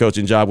the head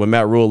coaching job when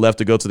Matt Rule left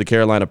to go to the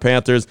Carolina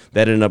Panthers.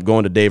 That ended up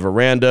going to Dave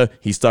Aranda.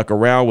 He stuck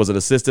around, was an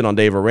assistant on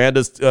Dave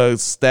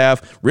Aranda's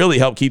staff, really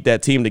helped keep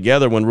that team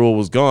together when Rule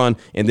was gone,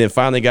 and then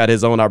finally got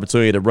his own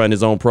opportunity to run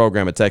his own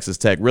program at Texas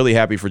Tech. Really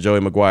happy for Joey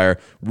McGuire.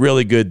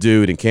 Really good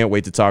dude, and can't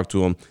wait to talk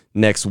to him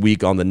next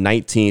week on the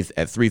 19th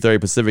at 3:30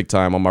 Pacific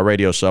time on my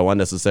radio show,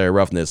 Unnecessary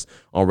Roughness,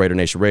 on Raider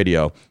Nation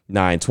Radio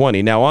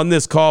 920. Now, on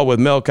this call with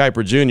Mel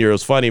Kiper Jr., it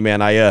was funny,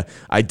 man.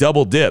 I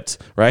double dipped,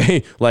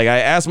 right? Like, I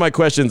asked my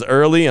questions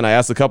early, and I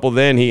asked a couple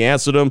then. He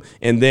answered them,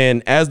 and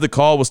then as the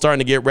call was starting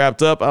to get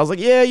wrapped up, I was like,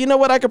 yeah, you know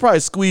what? I could probably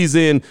squeeze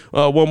in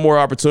one more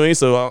opportunity.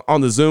 So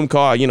on the Zoom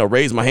call, I,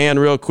 raised my hand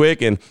real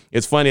quick, and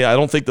it's funny. I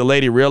don't think the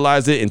lady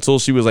realized it until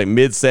she was like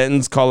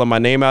mid-sentence calling my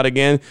name out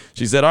again.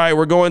 She said, all right,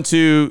 we're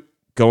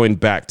going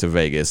back to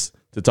Vegas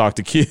to talk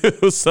to Q.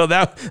 So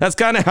that's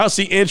kind of how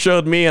she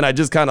introed me, and I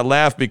just kind of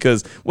laughed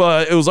because,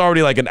 well, it was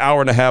already like an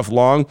hour and a half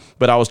long,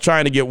 but I was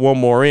trying to get one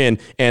more in.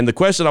 And the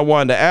question I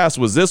wanted to ask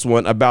was this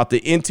one about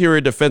the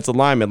interior defensive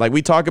lineman. Like,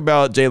 we talk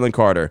about Jalen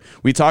Carter,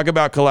 we talk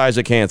about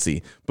Kalijah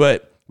Cansey,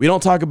 but we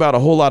don't talk about a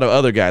whole lot of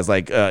other guys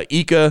like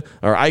Ika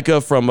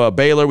from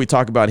Baylor. We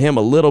talk about him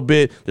a little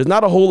bit. There's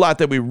not a whole lot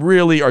that we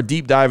really are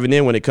deep diving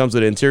in when it comes to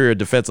the interior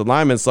defensive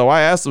linemen. So I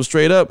asked him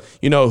straight up,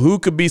 who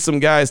could be some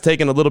guys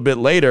taken a little bit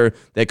later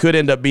that could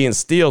end up being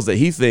steals that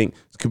he thinks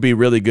could be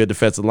really good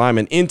defensive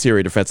linemen,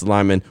 interior defensive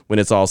linemen, when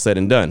it's all said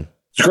and done.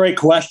 It's a great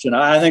question.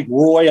 I think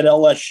Roy at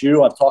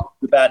LSU, I've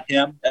talked about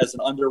him as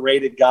an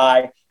underrated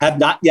guy. Have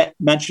not yet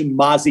mentioned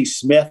Mozzie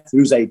Smith,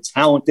 who's a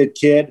talented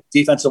kid.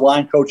 Defensive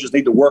line coaches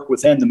need to work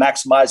with him to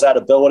maximize that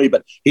ability,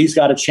 but he's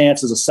got a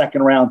chance as a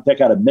second-round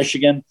pick out of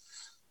Michigan.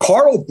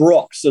 Carl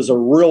Brooks is a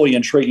really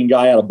intriguing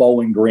guy out of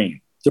Bowling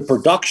Green. The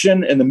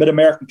production in the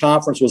Mid-American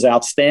Conference was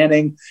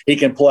outstanding. He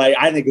can play,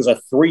 I think, as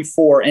a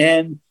 3-4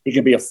 end. He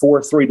can be a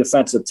 4-3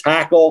 defensive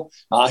tackle.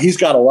 He's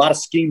got a lot of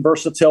scheme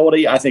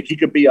versatility. I think he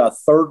could be a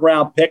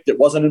third-round pick that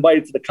wasn't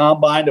invited to the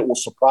combine that will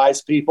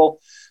surprise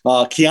people.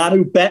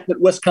 Keanu Benton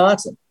at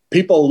Wisconsin.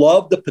 People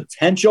love the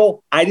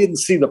potential. I didn't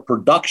see the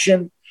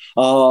production.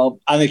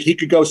 I think he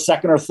could go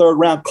second or third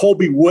round.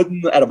 Colby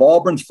Wooden out of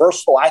Auburn's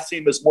versatile. I see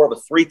him as more of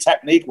a 3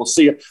 technique. We'll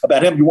see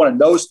about him. You want a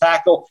nose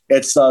tackle?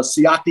 It's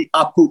Siaki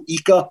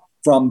Apu-Ika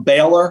from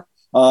Baylor.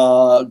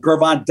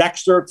 Gervon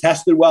Dexter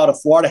tested well out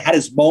of Florida, had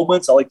his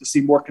moments. I like to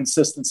see more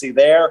consistency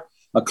there.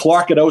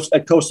 Clark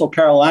at Coastal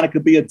Carolina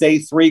could be a day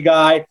 3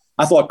 guy.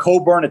 I thought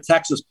Coburn at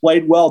Texas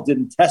played well,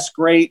 didn't test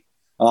great.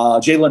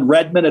 Jalen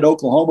Redmond at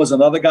Oklahoma is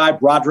another guy.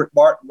 Broderick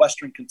Martin,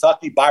 Western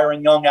Kentucky.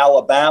 Byron Young,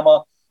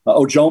 Alabama.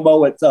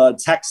 Ojomo at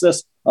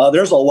Texas.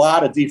 There's a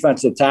lot of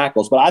defensive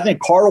tackles, but I think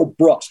Carl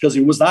Brooks, because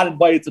he was not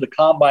invited to the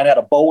combine out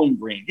of Bowling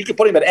Green, you could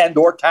put him at end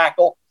or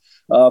tackle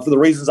for the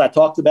reasons I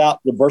talked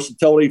about, the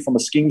versatility from a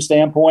scheme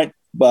standpoint.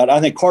 But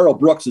I think Carl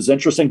Brooks is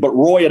interesting. But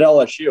Roy at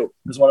LSU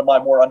is one of my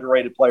more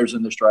underrated players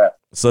in this draft.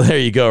 So there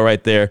you go,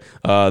 right there.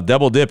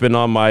 Double dipping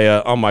on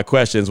my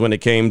questions when it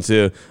came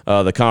to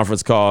the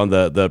conference call and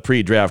the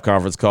pre-draft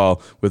conference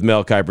call with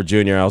Mel Kiper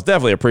Jr. I was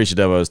definitely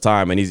appreciative of his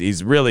time, and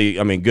he's really,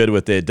 good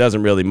with it.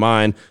 Doesn't really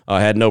mind.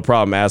 Had no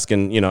problem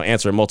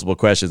answering multiple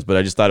questions. But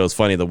I just thought it was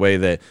funny the way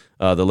that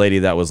the lady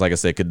that was, like I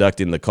said,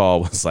 conducting the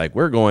call was like,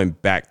 "We're going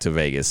back to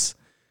Vegas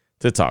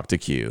to talk to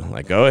Q."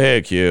 Like, go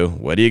ahead, Q.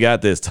 What do you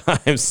got this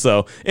time?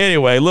 So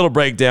anyway, a little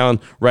breakdown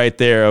right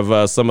there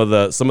of some of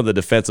the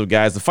defensive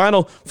guys. The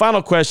final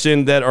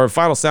question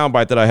final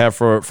soundbite that I have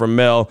for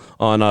Mel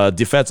on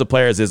defensive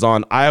players is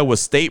on Iowa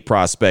State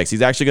prospects.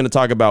 He's actually going to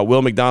talk about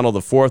Will McDonald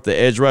IV, the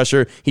edge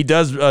rusher. He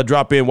does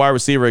drop in wide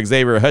receiver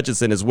Xavier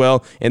Hutchinson as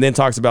well, and then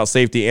talks about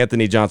safety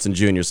Anthony Johnson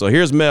Jr. So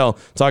here's Mel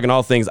talking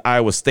all things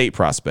Iowa State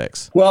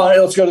prospects. Well,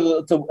 let's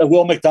go to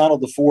Will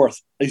McDonald IV.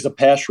 He's a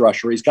pass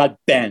rusher. He's got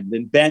bend,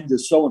 and bend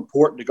is so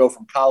important to go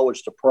from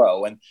college to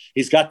pro. And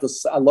he's got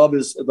this. I love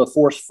the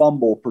forced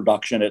fumble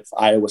production at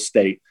Iowa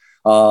State.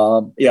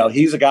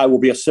 He's a guy who will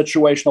be a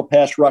situational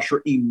pass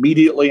rusher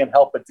immediately and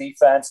help a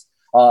defense.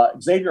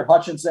 Xavier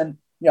Hutchinson,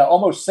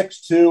 almost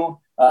 6'2".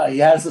 He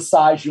has the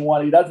size you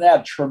want. He doesn't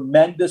have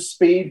tremendous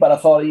speed, but I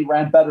thought he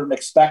ran better than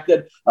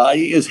expected.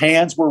 His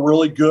hands were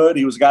really good.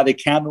 He was a guy they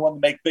counted on to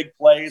make big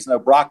plays.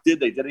 And Brock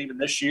did. They did it even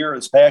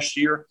this past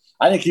year.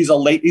 I think he's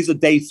a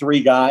day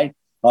 3 guy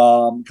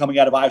coming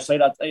out of Iowa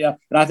State. And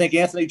I think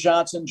Anthony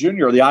Johnson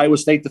Jr., the Iowa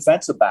State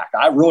defensive back,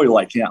 I really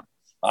like him.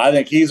 I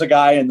think he's a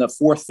guy in the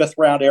 4th, 5th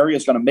round area.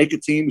 He's going to make a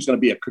team. He's going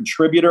to be a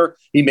contributor.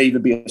 He may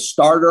even be a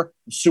starter.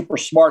 A super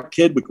smart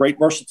kid with great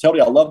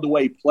versatility. I love the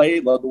way he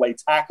played, love the way he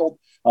tackled.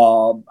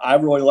 I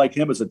really like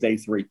him as a day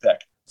 3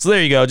 pick. So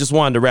there you go. Just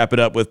wanted to wrap it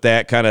up with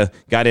that. Kind of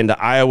got into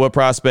Iowa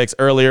prospects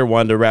earlier.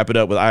 Wanted to wrap it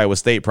up with Iowa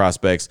State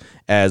prospects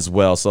as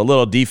well. So a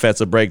little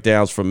defensive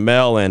breakdowns from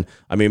Mel. And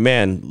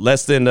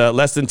less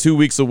than 2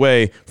 weeks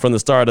away from the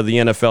start of the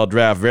NFL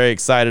draft. Very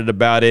excited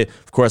about it.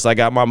 Of course, I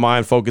got my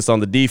mind focused on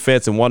the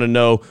defense and want to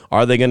know,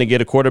 are they going to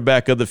get a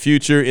quarterback of the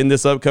future in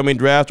this upcoming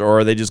draft, or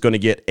are they just going to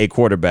get a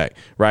quarterback,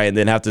 right? And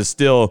then have to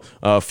still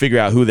figure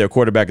out who their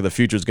quarterback of the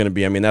future is going to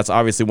be. That's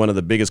obviously one of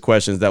the biggest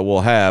questions that we'll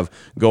have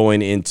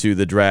going into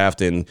the draft.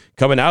 And and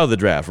coming out of the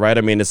draft, right?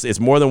 I mean, it's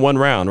more than one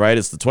round, right?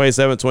 It's the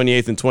 27th,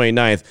 28th, and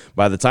 29th.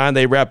 By the time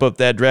they wrap up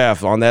that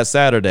draft on that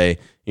Saturday,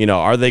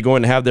 are they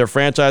going to have their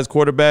franchise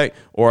quarterback,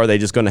 or are they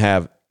just going to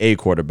have a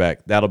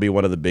quarterback? That'll be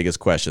one of the biggest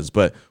questions.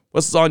 But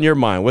what's on your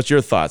mind? What's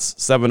your thoughts?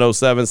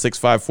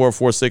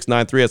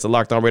 707-654-4693. That's the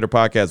Locked On Raider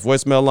podcast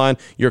voicemail line.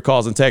 Your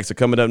calls and texts are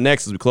coming up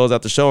next as we close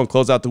out the show and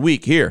close out the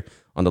week here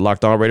on the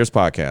Locked On Raiders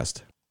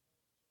podcast.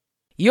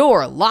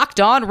 Your Locked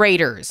On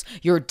Raiders,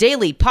 your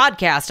daily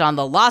podcast on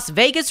the Las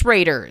Vegas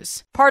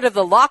Raiders. Part of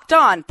the Locked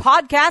On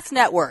Podcast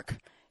Network,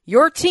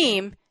 your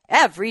team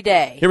every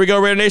day. Here we go,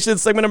 Raider Nation.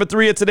 Segment number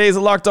 3 of today's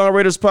Locked On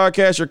Raiders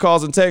podcast. Your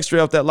calls and texts straight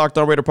off that Locked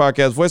On Raider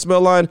podcast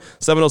voicemail line,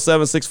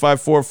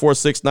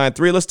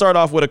 707-654-4693. Let's start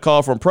off with a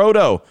call from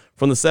Proto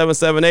from the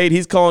 778.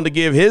 He's calling to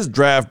give his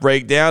draft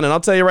breakdown, and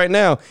I'll tell you right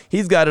now,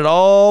 he's got it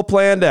all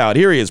planned out.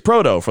 Here he is,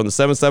 Proto from the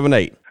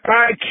 778. All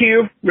right,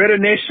 Q, Raider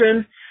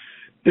Nation.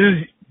 This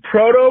is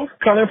Proto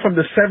calling from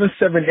the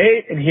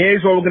 778, and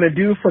here's what we're going to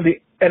do for the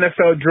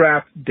NFL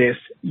draft this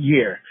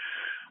year.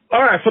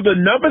 All right, for the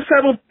number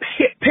 7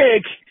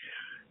 pick,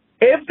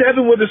 if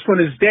Devin Witherspoon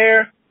is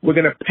there, we're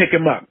going to pick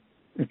him up,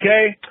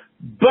 okay?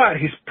 But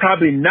he's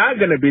probably not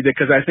going to be there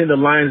because I think the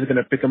Lions are going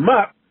to pick him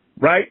up,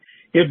 right?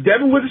 If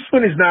Devin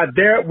Witherspoon is not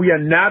there, we are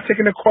not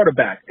taking a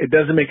quarterback. It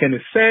doesn't make any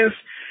sense.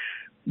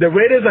 The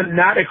Raiders are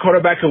not a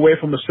quarterback away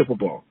from the Super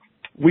Bowl.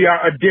 We are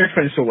a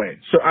defense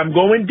away. So I'm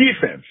going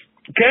defense,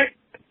 okay?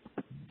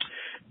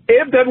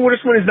 If Devin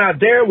Witherspoon is not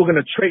there, we're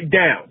going to trade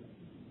down.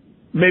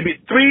 Maybe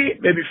 3,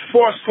 maybe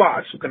 4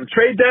 slots. We're going to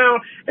trade down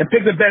and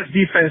pick the best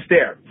defense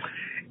there.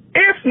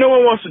 If no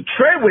one wants to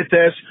trade with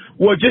us,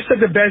 we'll just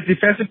take the best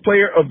defensive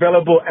player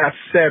available at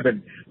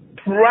 7.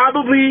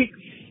 Probably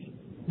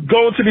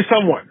going to be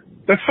someone.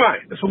 That's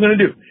fine. That's what we're going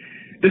to do.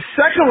 The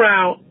second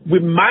round, we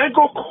might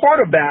go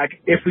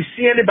quarterback if we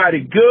see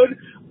anybody good,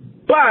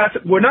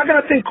 but we're not going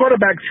to think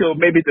quarterback till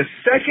maybe the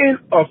second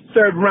or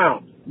third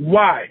round.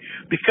 Why?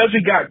 Because we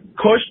got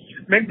Coach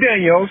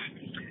McDaniels,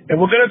 and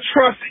we're going to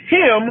trust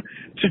him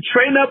to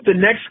train up the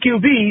next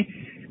QB,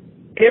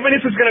 even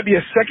if it's going to be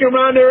a second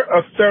rounder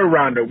or third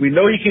rounder. We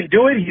know he can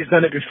do it. He's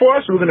done it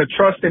before, so we're going to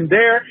trust him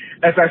there.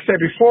 As I said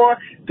before,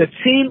 the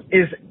team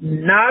is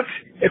not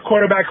a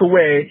quarterback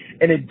away,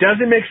 and it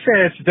doesn't make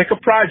sense to take a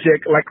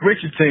project like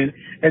Richardson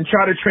and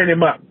try to train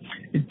him up.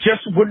 It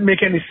just wouldn't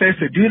make any sense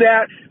to do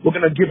that. We're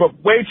going to give up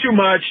way too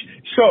much.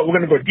 So we're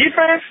going to go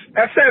defense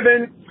at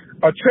 7,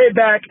 or trade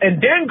back, and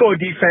then go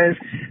defense.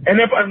 And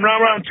if on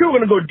round 2,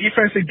 we're going to go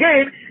defense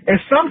again. And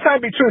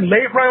sometime between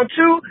late round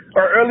 2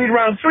 or early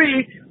round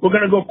 3, we're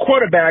going to go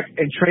quarterback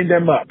and train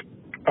them up.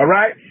 All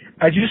right?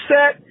 As you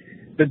said,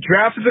 the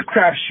draft is a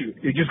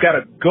crapshoot. You just got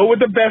to go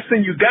with the best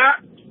thing you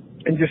got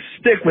and just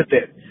stick with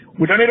it.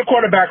 We don't need a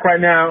quarterback right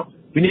now.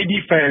 We need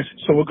defense,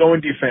 so we're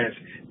going defense.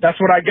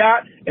 That's what I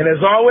got. And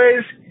as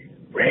always,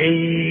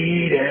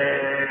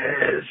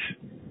 Raiders.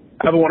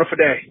 Have a wonderful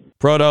day.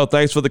 Proto,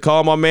 thanks for the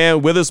call, my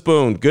man.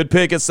 Witherspoon, good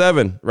pick at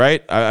 7,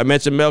 right? I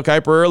mentioned Mel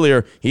Kiper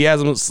earlier. He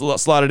has him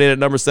slotted in at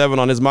number 7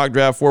 on his mock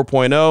draft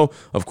 4.0.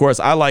 Of course,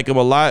 I like him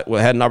a lot. We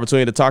had an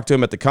opportunity to talk to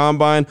him at the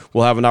Combine.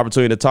 We'll have an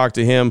opportunity to talk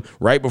to him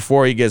right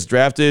before he gets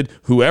drafted,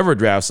 whoever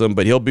drafts him,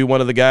 but he'll be one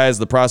of the guys,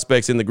 the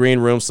prospects in the green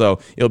room, so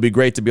it'll be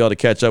great to be able to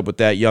catch up with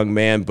that young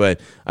man. But,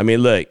 I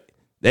mean, look,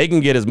 they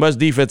can get as much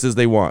defense as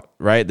they want,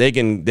 right? They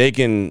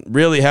can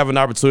really have an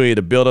opportunity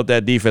to build up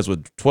that defense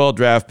with 12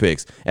 draft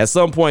picks. At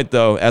some point,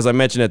 though, as I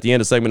mentioned at the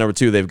end of segment number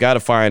 2, they've got to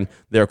find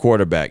their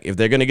quarterback. If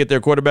they're going to get their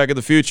quarterback of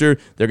the future,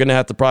 they're going to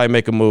have to probably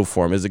make a move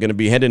for him. Is it going to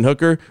be Hendon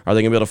Hooker? Are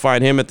they going to be able to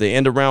find him at the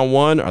end of round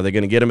 1? Are they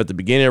going to get him at the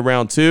beginning of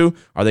round 2?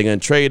 Are they going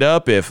to trade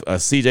up if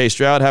C.J.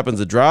 Stroud happens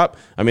to drop?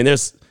 I mean,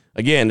 there's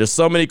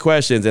so many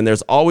questions, and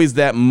there's always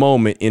that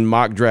moment in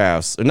mock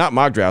drafts, or not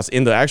mock drafts,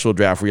 in the actual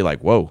draft where you're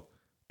like, whoa,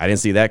 I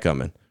didn't see that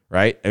coming,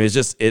 right? I mean,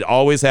 it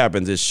always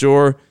happens. It's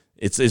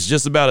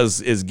just about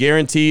as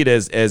guaranteed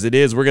as it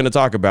is we're going to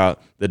talk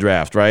about the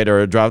draft, right?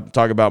 Or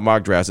talk about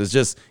mock drafts.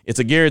 It's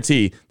a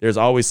guarantee. There's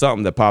always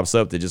something that pops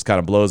up that just kind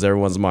of blows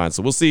everyone's mind.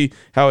 So we'll see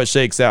how it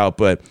shakes out.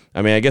 But,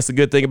 I mean, I guess the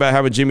good thing about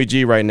having Jimmy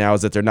G right now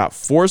is that they're not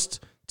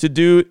forced to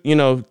do,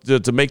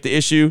 to make the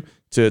issue,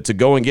 to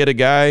go and get a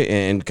guy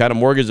and kind of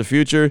mortgage the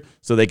future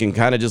so they can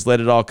kind of just let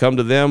it all come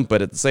to them.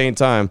 But at the same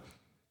time,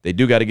 they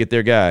do got to get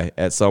their guy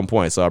at some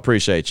point. So I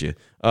appreciate you.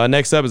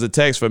 Next up is a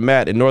text from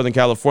Matt in Northern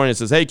California. It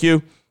says, hey,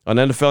 Q, on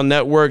NFL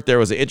Network, there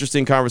was an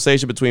interesting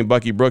conversation between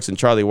Bucky Brooks and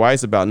Charlie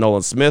Weiss about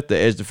Nolan Smith, the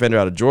edge defender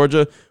out of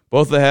Georgia.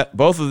 Both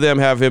of them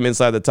have him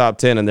inside the top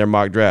 10 in their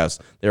mock drafts.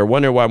 They're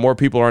wondering why more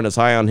people aren't as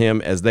high on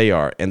him as they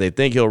are, and they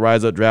think he'll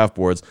rise up draft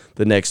boards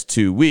the next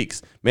 2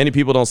 weeks. Many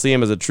people don't see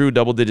him as a true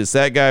double-digit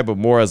sack guy, but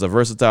more as a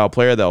versatile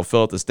player that will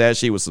fill out the stat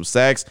sheet with some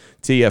sacks,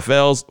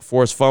 TFLs,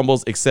 forced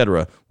fumbles,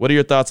 etc. What are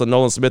your thoughts on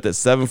Nolan Smith at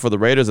 7 for the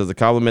Raiders as a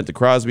compliment to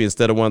Crosby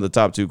instead of one of the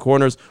top 2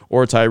 corners,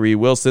 or Tyree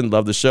Wilson?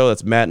 Love the show.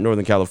 That's Matt in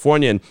Northern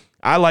California, and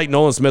I like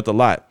Nolan Smith a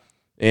lot.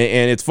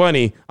 And it's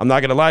funny, I'm not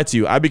going to lie to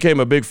you. I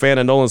became a big fan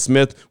of Nolan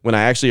Smith when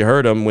I actually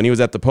heard him when he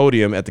was at the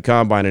podium at the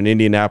Combine in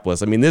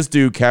Indianapolis. I mean, this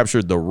dude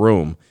captured the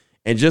room.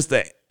 and just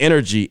the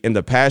energy and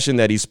the passion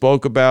that he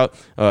spoke about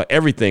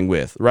everything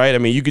with, right? I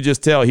mean, you could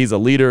just tell he's a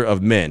leader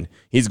of men.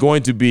 He's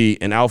going to be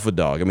an alpha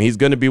dog. I mean, he's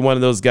going to be one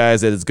of those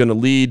guys that is going to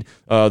lead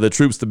the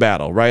troops to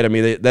battle, right? I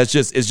mean, it's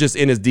just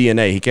in his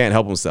DNA. He can't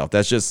help himself.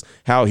 That's just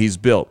how he's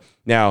built.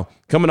 Now,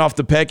 coming off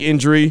the pec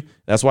injury,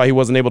 that's why he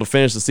wasn't able to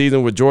finish the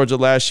season with Georgia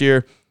last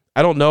year.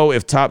 I don't know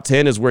if top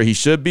 10 is where he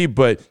should be,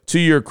 but to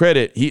your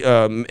credit, he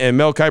and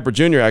Mel Kiper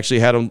Jr. actually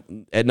had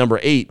him at number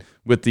 8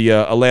 with the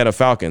Atlanta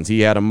Falcons. He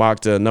had him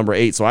mocked to number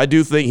 8. So I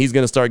do think he's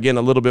going to start getting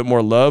a little bit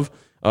more love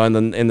in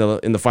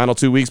the final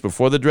 2 weeks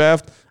before the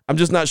draft. I'm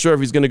just not sure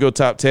if he's going to go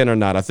top 10 or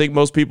not. I think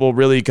most people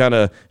really kind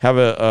of have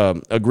a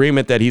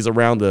agreement that he's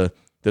around the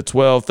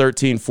 12,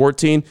 13,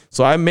 14.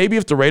 So maybe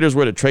if the Raiders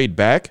were to trade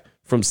back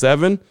from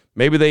 7,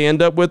 maybe they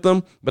end up with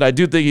him, but I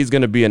do think he's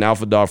going to be an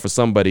alpha dog for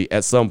somebody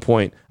at some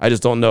point. I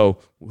just don't know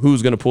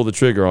who's going to pull the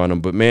trigger on him.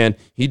 But, man,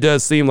 he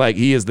does seem like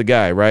he is the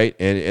guy, right?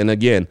 And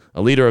again,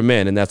 a leader of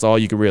men, and that's all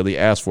you can really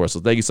ask for. So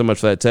thank you so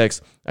much for that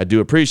text. I do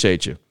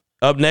appreciate you.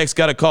 Up next,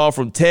 got a call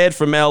from Ted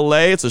from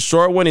L.A. It's a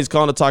short one. He's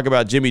calling to talk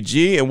about Jimmy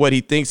G and what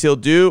he thinks he'll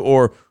do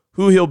or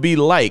who he'll be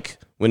like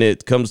when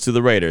it comes to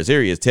the Raiders.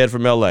 Here he is, Ted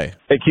from L.A.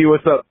 Hey, Q,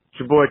 what's up?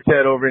 It's your boy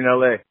Ted over in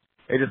L.A.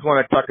 I just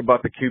want to talk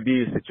about the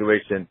QB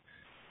situation.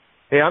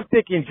 Hey, I'm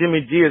thinking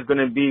Jimmy G is going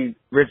to be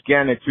Rich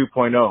Gannon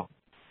 2.0.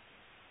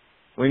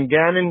 When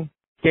Gannon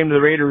came to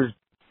the Raiders,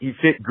 he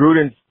fit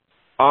Gruden's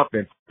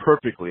offense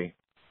perfectly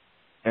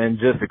and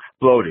just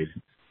exploded.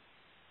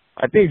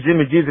 I think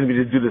Jimmy G is going to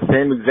be to do the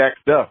same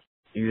exact stuff.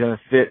 He's going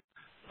to fit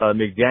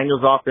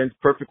McDaniel's offense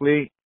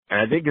perfectly,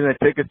 and I think he's going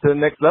to take it to the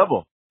next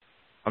level.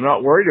 I'm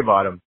not worried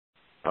about him.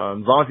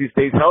 As long as he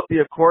stays healthy,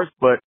 of course,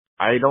 but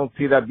I don't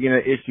see that being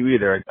an issue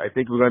either. I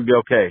think we're going to be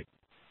okay.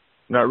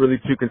 Not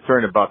really too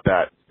concerned about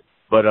that.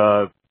 But,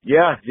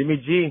 yeah, Jimmy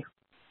G,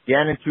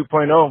 Gannon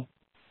 2.0.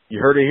 You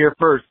heard it here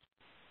first.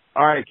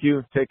 All right,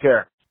 Q, take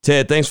care.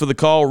 Ted, thanks for the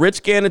call.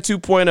 Rich Gannon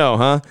 2.0,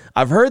 huh?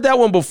 I've heard that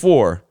one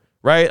before,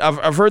 right?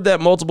 I've heard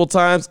that multiple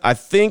times. I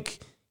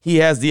think he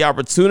has the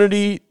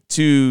opportunity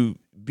to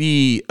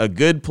be a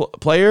good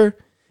player.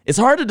 It's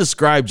hard to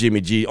describe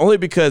Jimmy G, only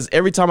because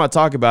every time I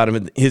talk about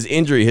him, his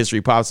injury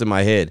history pops in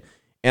my head.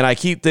 And I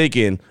keep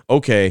thinking,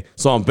 okay,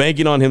 so I'm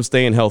banking on him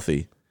staying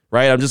healthy.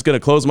 Right? I'm just going to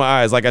close my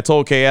eyes. Like I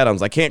told Kay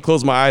Adams, I can't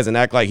close my eyes and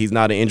act like he's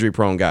not an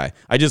injury-prone guy.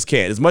 I just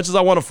can't. As much as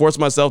I want to force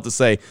myself to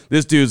say,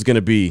 this dude's going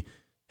to be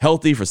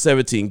healthy for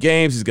 17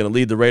 games, he's going to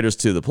lead the Raiders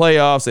to the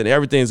playoffs, and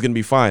everything's going to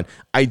be fine,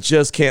 I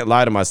just can't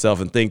lie to myself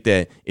and think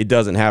that it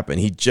doesn't happen.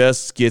 He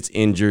just gets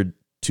injured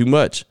too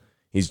much.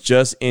 He's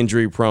just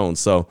injury-prone.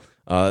 So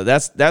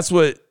that's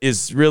what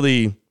is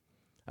really,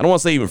 I don't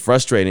want to say even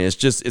frustrating. It's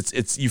just,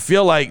 it's you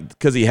feel like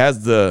because he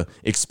has the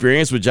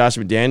experience with Josh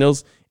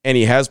McDaniels, and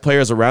he has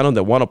players around him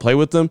that want to play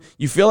with him,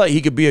 you feel like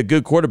he could be a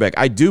good quarterback.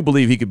 I do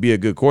believe he could be a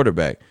good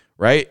quarterback,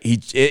 right? He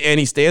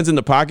stands in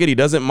the pocket. He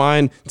doesn't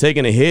mind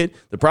taking a hit.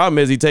 The problem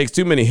is he takes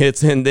too many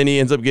hits, and then he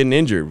ends up getting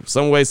injured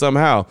some way,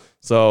 somehow.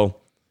 So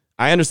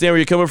I understand where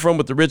you're coming from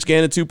with the Rich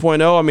Gannon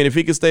 2.0. I mean, if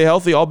he can stay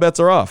healthy, all bets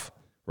are off,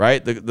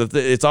 right?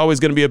 It's always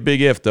going to be a big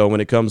if, though,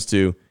 when it comes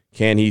to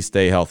can he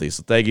stay healthy.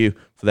 So thank you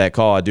for that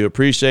call. I do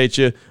appreciate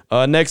you.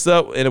 Next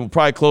up, and we'll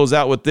probably close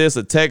out with this,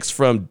 a text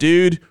from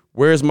Dude,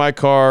 Where's My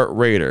Car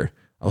Raider.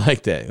 I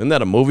like that. Isn't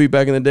that a movie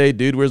back in the day?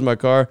 Dude, Where's My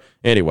Car?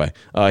 Anyway,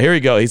 here we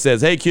go. He says,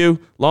 hey, Q,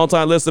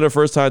 long-time listener,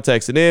 first-time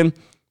texting in.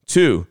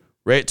 Two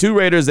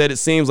Raiders that it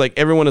seems like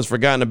everyone has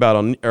forgotten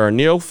about are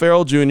Neil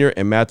Farrell Jr.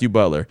 and Matthew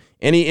Butler.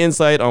 Any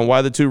insight on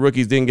why the two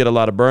rookies didn't get a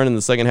lot of burn in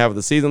the second half of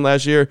the season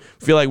last year?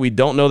 Feel like we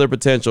don't know their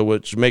potential,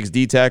 which makes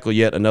D-tackle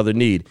yet another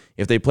need.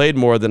 If they played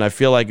more, then I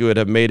feel like it would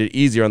have made it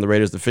easier on the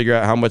Raiders to figure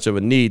out how much of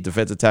a need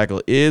defensive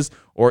tackle is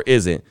or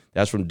isn't.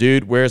 That's from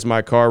Dude, Where's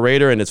My Car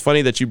Raider? And it's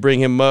funny that you bring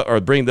him up, or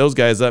bring those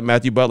guys up,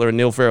 Matthew Butler and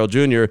Neil Farrell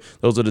Jr.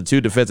 Those are the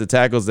two defensive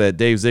tackles that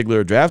Dave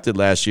Ziegler drafted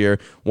last year,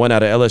 one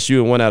out of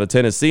LSU and one out of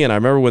Tennessee. And I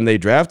remember when they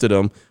drafted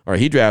him, or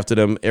he drafted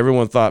him,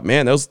 everyone thought,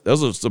 man, those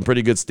are some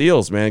pretty good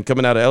steals, man.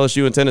 Coming out of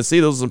LSU and Tennessee,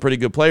 those are some pretty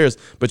good players.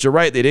 But you're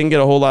right, they didn't get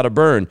a whole lot of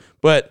burn.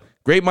 But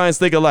great minds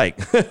think alike,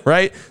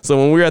 right? So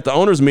when we were at the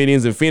owners'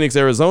 meetings in Phoenix,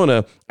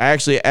 Arizona, I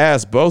actually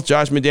asked both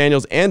Josh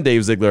McDaniels and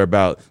Dave Ziegler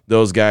about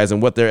those guys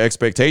and what their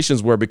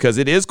expectations were, because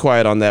it is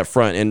quiet on that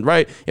front. And,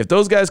 right, if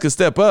those guys could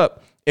step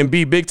up and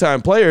be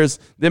big-time players,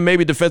 then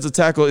maybe defensive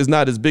tackle is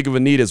not as big of a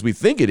need as we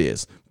think it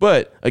is.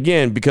 But,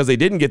 again, because they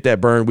didn't get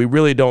that burn, we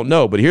really don't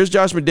know. But here's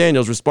Josh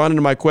McDaniels responding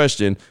to my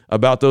question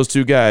about those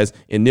two guys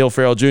in Neil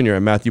Farrell Jr.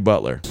 and Matthew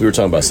Butler. We were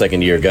talking about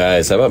second-year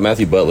guys. How about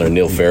Matthew Butler and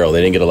Neil Farrell? They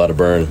didn't get a lot of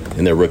burn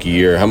in their rookie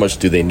year. How much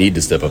do they need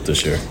to step up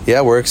this year?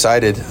 Yeah, we're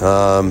excited.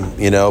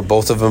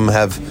 Both of them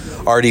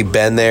have already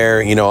been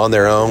there, on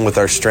their own with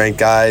our strength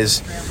guys,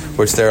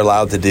 which they're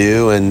allowed to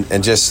do,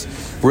 and just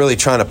really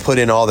trying to put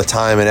in all the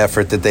time and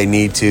effort that they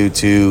need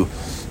to,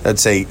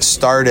 let's say,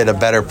 start at a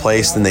better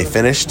place than they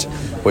finished,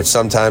 which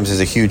sometimes is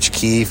a huge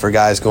key for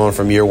guys going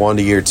from year one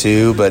to year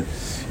two. But,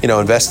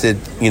 invested,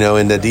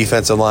 in the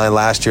defensive line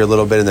last year a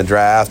little bit in the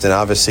draft. And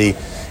obviously,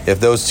 if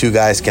those two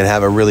guys can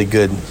have a really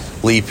good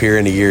leap here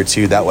in a year or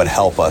two, that would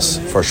help us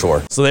for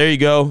sure. So there you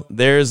go.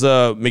 There's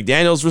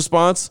McDaniel's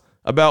response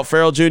about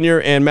Farrell Jr.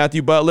 and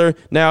Matthew Butler.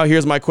 Now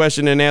here's my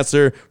question and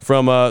answer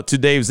from to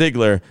Dave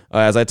Ziegler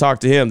as I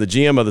talked to him, the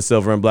GM of the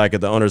Silver and Black,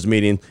 at the owners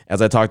meeting,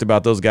 as I talked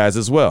about those guys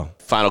as well.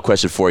 Final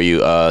question for you.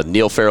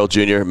 Neil Farrell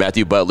Jr.,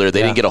 Matthew Butler,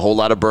 they didn't get a whole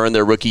lot of burn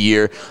their rookie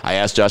year. I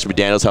asked Josh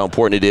McDaniels how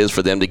important it is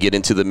for them to get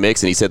into the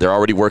mix, and he said they're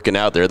already working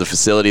out. They're at the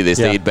facility. They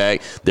stayed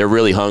back. They're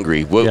really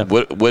hungry.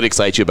 What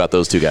excites you about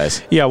those two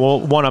guys? Yeah,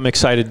 well, one, I'm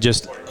excited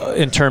just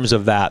in terms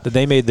of that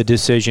they made the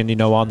decision,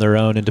 on their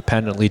own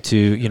independently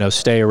to,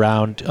 stay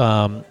around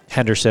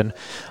Henderson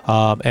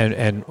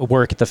and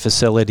work at the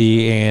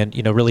facility and,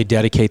 really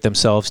dedicate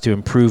themselves to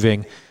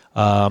improving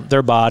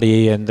their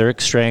body and their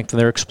strength and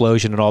their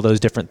explosion and all those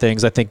different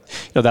things. I think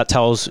that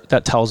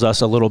tells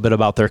us a little bit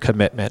about their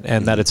commitment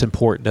and that it's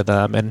important to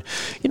them. And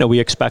we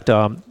expect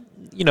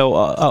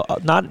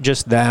not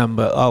just them,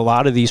 but a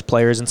lot of these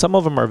players, and some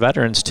of them are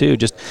veterans too.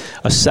 Just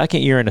a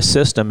second year in a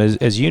system,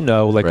 as you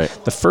know,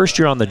 the first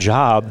year on the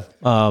job,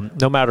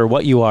 no matter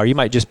what you are, you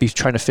might just be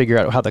trying to figure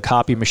out how the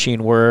copy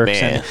machine works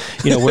and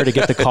where to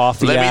get the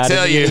coffee.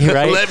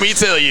 Let me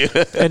tell you.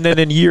 And then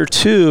in year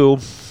two,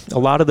 a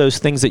lot of those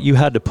things that you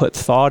had to put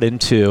thought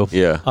into,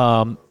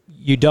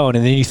 you don't.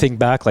 And then you think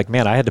back like,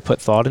 man, I had to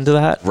put thought into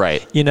that.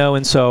 Right.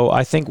 And so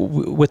I think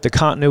with the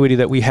continuity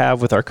that we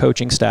have with our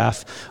coaching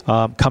staff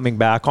coming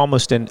back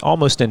almost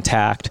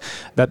intact,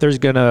 that there's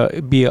going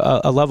to be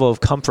a level of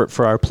comfort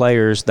for our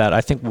players that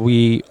I think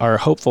we are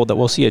hopeful that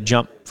we'll see a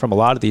jump from a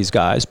lot of these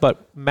guys.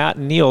 But Matt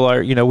and Neil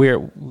are,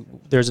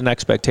 there's an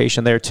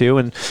expectation there too,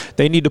 and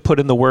they need to put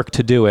in the work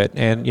to do it.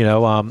 And,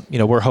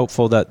 we're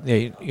hopeful that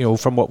they,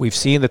 from what we've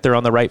seen, that they're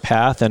on the right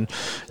path, and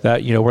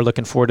that, we're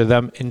looking forward to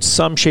them in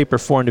some shape or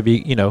form to be,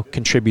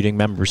 contributing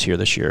members here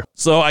this year.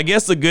 So I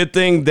guess the good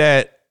thing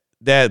that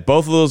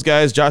both of those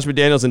guys, Josh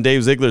McDaniels and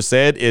Dave Ziegler,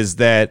 said is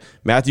that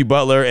Matthew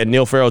Butler and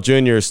Neil Farrell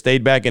Jr.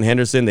 stayed back in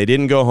Henderson. They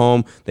didn't go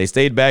home. They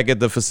stayed back at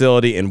the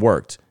facility and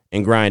worked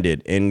and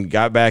grinded and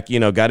got back,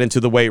 got into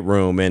the weight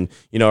room and,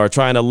 are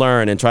trying to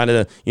learn and trying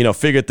to,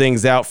 figure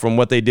things out from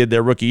what they did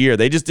their rookie year.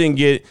 They just didn't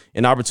get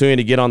an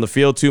opportunity to get on the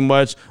field too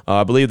much.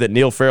 I believe that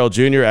Neil Farrell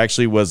Jr.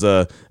 actually was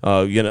a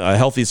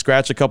healthy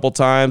scratch a couple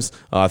times.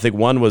 I think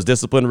one was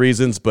discipline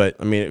reasons, but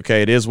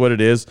it is what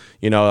it is.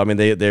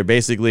 They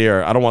basically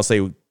are, I don't want to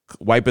say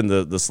wiping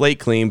the slate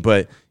clean,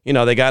 but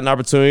they got an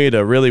opportunity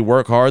to really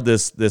work hard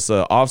this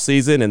off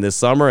season and this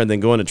summer, and then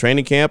go into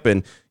training camp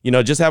and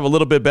just have a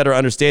little bit better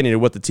understanding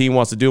of what the team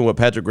wants to do and what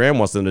Patrick Graham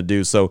wants them to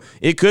do. So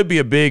it could be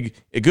a big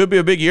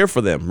year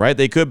for them, right?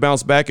 They could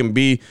bounce back and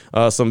be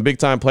some big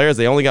time players.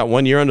 They only got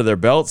 1 year under their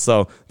belt,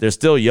 so they're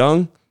still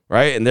young.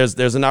 Right. And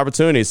there's an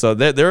opportunity. So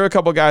there are a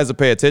couple guys to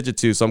pay attention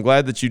to. So I'm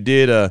glad that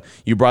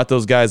you brought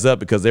those guys up,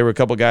 because they were a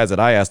couple guys that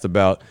I asked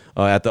about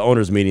at the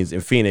owners meetings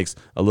in Phoenix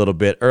a little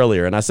bit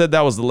earlier. And I said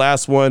that was the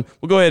last one.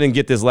 We'll go ahead and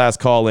get this last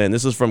call in.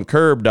 This is from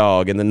Curb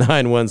Dog in the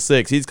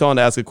 916. He's calling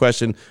to ask a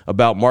question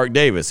about Mark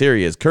Davis. Here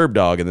he is, Curb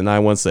Dog in the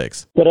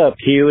 916. What up,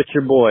 Hugh? It's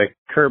your boy,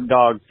 Curb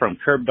Dog from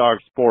Curb Dog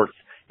Sports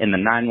in the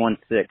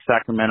 916,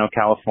 Sacramento,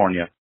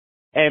 California.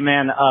 Hey,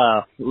 man,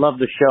 love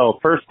the show.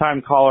 First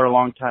time caller,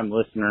 long time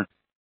listener.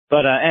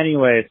 But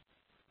anyways,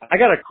 I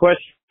got a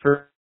question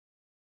for.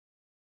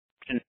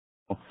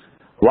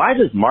 Why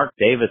does Mark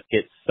Davis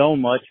get so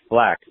much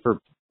flack for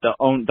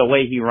the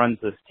way he runs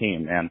this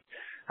team, man?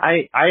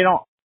 I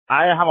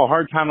have a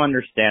hard time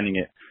understanding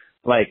it.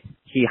 Like,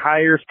 he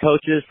hires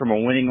coaches from a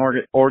winning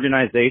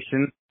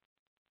organization,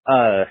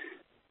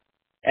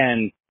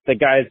 and the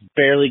guys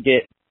barely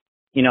get,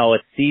 a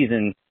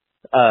season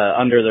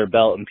under their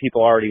belt, and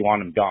people already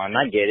want him gone.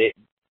 I get it.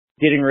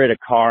 Getting rid of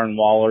Carr and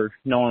Waller,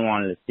 no one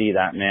wanted to see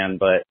that, man.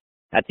 But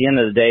at the end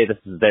of the day, this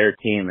is their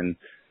team, and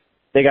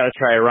they got to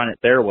try to run it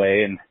their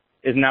way. And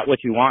isn't that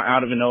what you want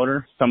out of an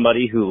owner?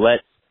 Somebody who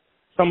lets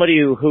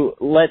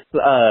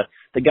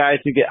the guys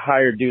who get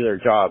hired do their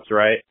jobs,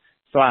 right?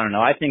 So I don't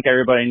know. I think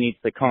everybody needs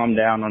to calm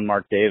down on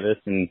Mark Davis,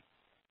 and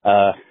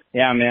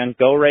yeah, man,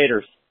 go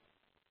Raiders.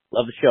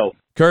 Love the show.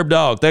 Curb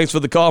Dog, thanks for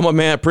the call, my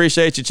man.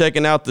 Appreciate you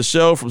checking out the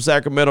show from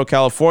Sacramento,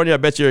 California. I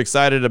bet you're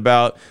excited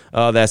about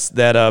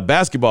that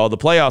basketball, the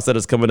playoffs that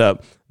is coming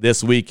up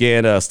this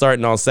weekend,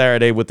 starting on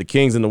Saturday with the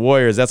Kings and the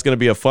Warriors. That's going to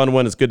be a fun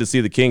one. It's good to see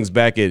the Kings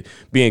back at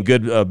being a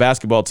good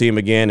basketball team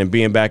again and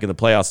being back in the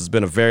playoffs. It's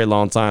been a very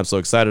long time, so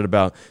excited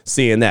about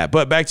seeing that.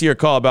 But back to your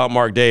call about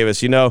Mark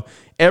Davis.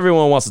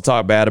 Everyone wants to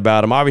talk bad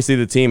about him. Obviously,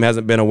 the team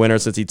hasn't been a winner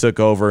since he took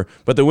over,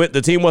 but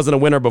the team wasn't a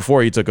winner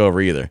before he took over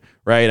either,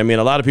 right?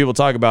 A lot of people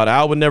talk about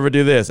Al would never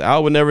do this.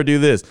 Al would never do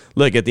this.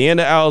 Look, at the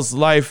end of Al's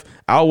life,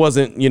 Al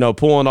wasn't,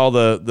 pulling all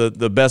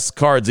the best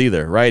cards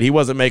either, right? He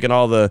wasn't making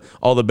all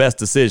the best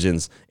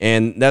decisions,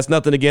 and that's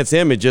nothing against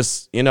him. It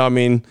just,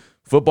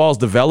 football's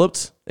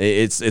developed.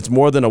 It's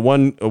more than a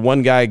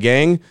one guy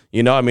gang.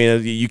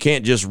 You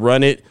can't just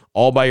run it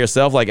all by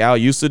yourself like Al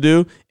used to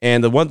do.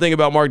 And the one thing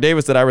about Mark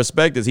Davis that I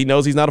respect is he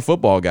knows he's not a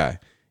football guy.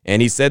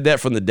 And he said that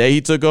from the day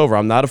he took over.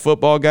 I'm not a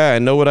football guy. I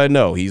know what I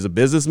know. He's a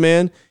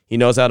businessman. He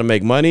knows how to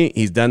make money.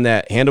 He's done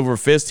that hand over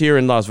fist here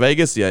in Las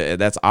Vegas. Yeah,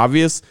 that's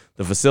obvious.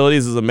 The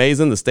facilities is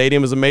amazing. The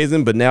stadium is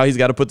amazing. But now he's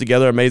got to put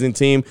together an amazing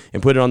team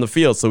and put it on the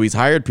field. So he's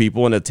hired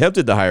people and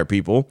attempted to hire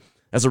people.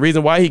 That's the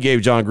reason why he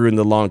gave John Gruden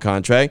the long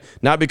contract.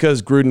 Not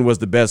because Gruden was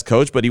the best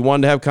coach, but he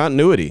wanted to have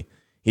continuity.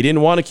 He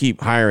didn't want to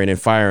keep hiring and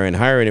firing.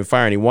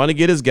 He wanted to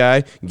get his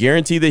guy,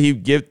 guarantee that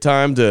he'd give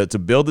time to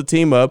build the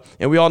team up,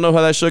 and we all know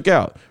how that shook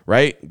out,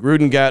 right?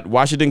 Gruden got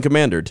Washington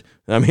commandered.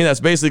 I mean,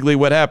 that's basically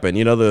what happened.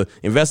 You know, the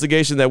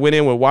investigation that went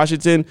in with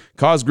Washington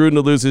caused Gruden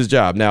to lose his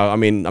job. Now, I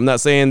mean, I'm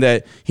not saying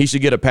that he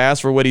should get a pass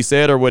for what he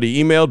said or what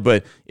he emailed,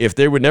 but if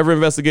they were never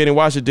investigating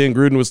Washington,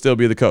 Gruden would still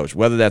be the coach,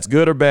 whether that's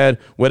good or bad,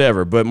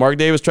 whatever. But Mark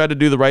Davis tried to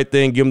do the right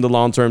thing, give him the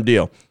long-term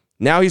deal.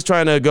 Now he's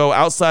trying to go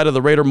outside of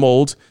the Raider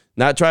mold,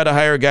 not try to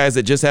hire guys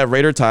that just have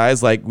Raider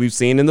ties like we've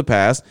seen in the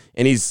past.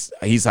 And he's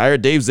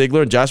hired Dave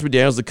Ziegler and Josh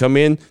McDaniels to come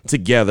in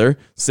together,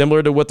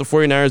 similar to what the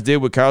 49ers did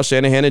with Kyle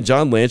Shanahan and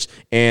John Lynch,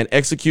 and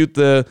execute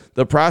the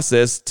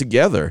process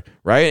together,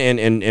 right?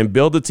 And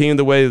build the team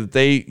the way that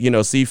they,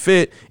 see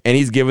fit, and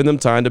he's giving them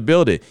time to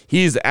build it.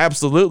 He's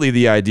absolutely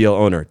the ideal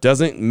owner.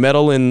 Doesn't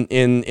meddle in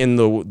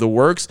the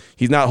works.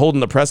 He's not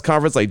holding the press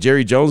conference like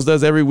Jerry Jones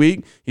does every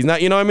week. He's not,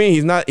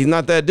 He's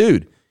not that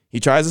dude. He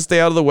tries to stay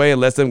out of the way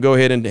and lets them go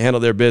ahead and handle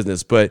their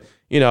business. But,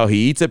 he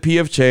eats at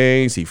P.F.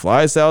 Chang's. He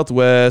flies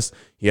Southwest.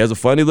 He has a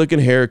funny-looking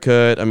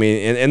haircut. I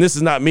mean, and this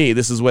is not me.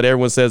 This is what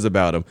everyone says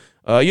about him.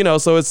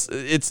 So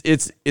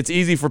it's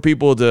easy for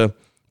people to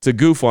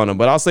goof on him.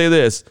 But I'll say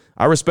this.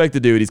 I respect the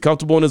dude. He's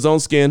comfortable in his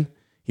own skin.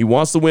 He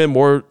wants to win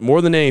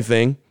more than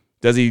anything.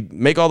 Does he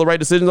make all the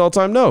right decisions all the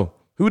time? No.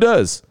 Who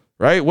does,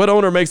 right? What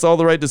owner makes all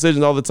the right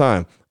decisions all the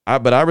time?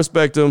 But I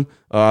respect him.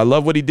 I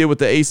love what he did with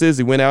the Aces.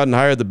 He went out and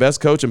hired the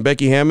best coach in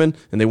Becky Hammond,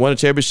 and they won a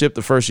championship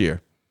the first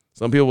year.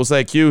 Some people will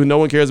say, Q, no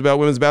one cares about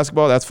women's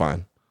basketball. That's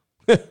fine,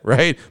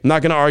 right? I'm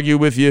not going to argue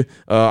with you.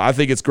 I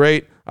think it's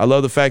great. I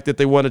love the fact that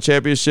they won a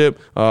championship.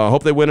 I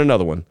hope they win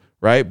another one,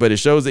 right? But it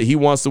shows that he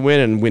wants to win.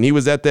 And when he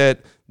was at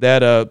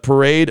that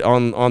parade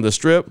on the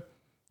Strip,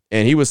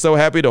 and he was so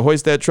happy to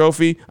hoist that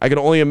trophy, I can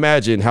only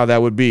imagine how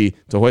that would be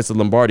to hoist the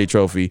Lombardi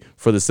trophy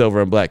for the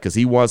silver and black, because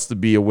he wants to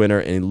be a winner,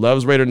 and he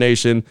loves Raider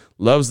Nation,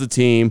 loves the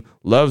team,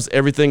 loves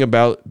everything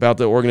about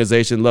the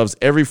organization, loves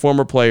every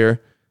former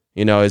player.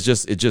 It's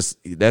just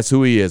that's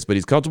who he is. But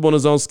he's comfortable in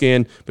his own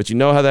skin. But you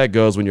know how that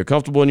goes. When you're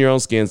comfortable in your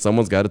own skin,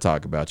 someone's got to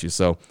talk about you.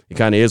 So it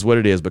kind of is what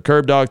it is. But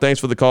Curb Dog, thanks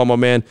for the call, my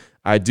man.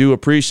 I do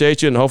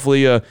appreciate you, and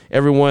hopefully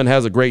everyone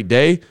has a great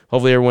day.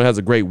 Hopefully everyone has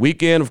a great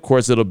weekend. Of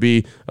course, it'll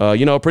be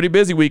a pretty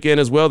busy weekend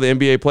as well. The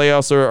NBA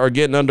playoffs are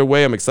getting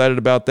underway. I'm excited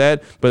about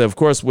that. But, of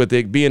course, with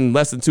it being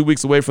less than 2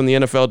 weeks away from the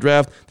NFL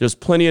draft, there's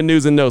plenty of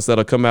news and notes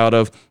that'll come out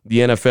of the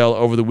NFL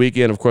over the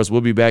weekend. Of course,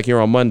 we'll be back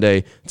here on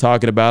Monday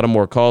talking about them,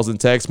 more calls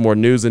and texts, more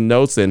news and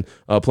notes, and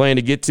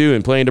plenty to get to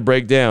and plenty to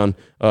break down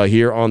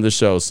here on the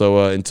show.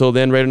 So until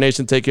then, Raider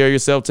Nation, take care of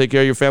yourself, take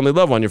care of your family,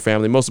 love on your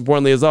family. Most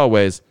importantly, as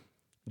always,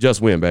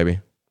 just win, baby.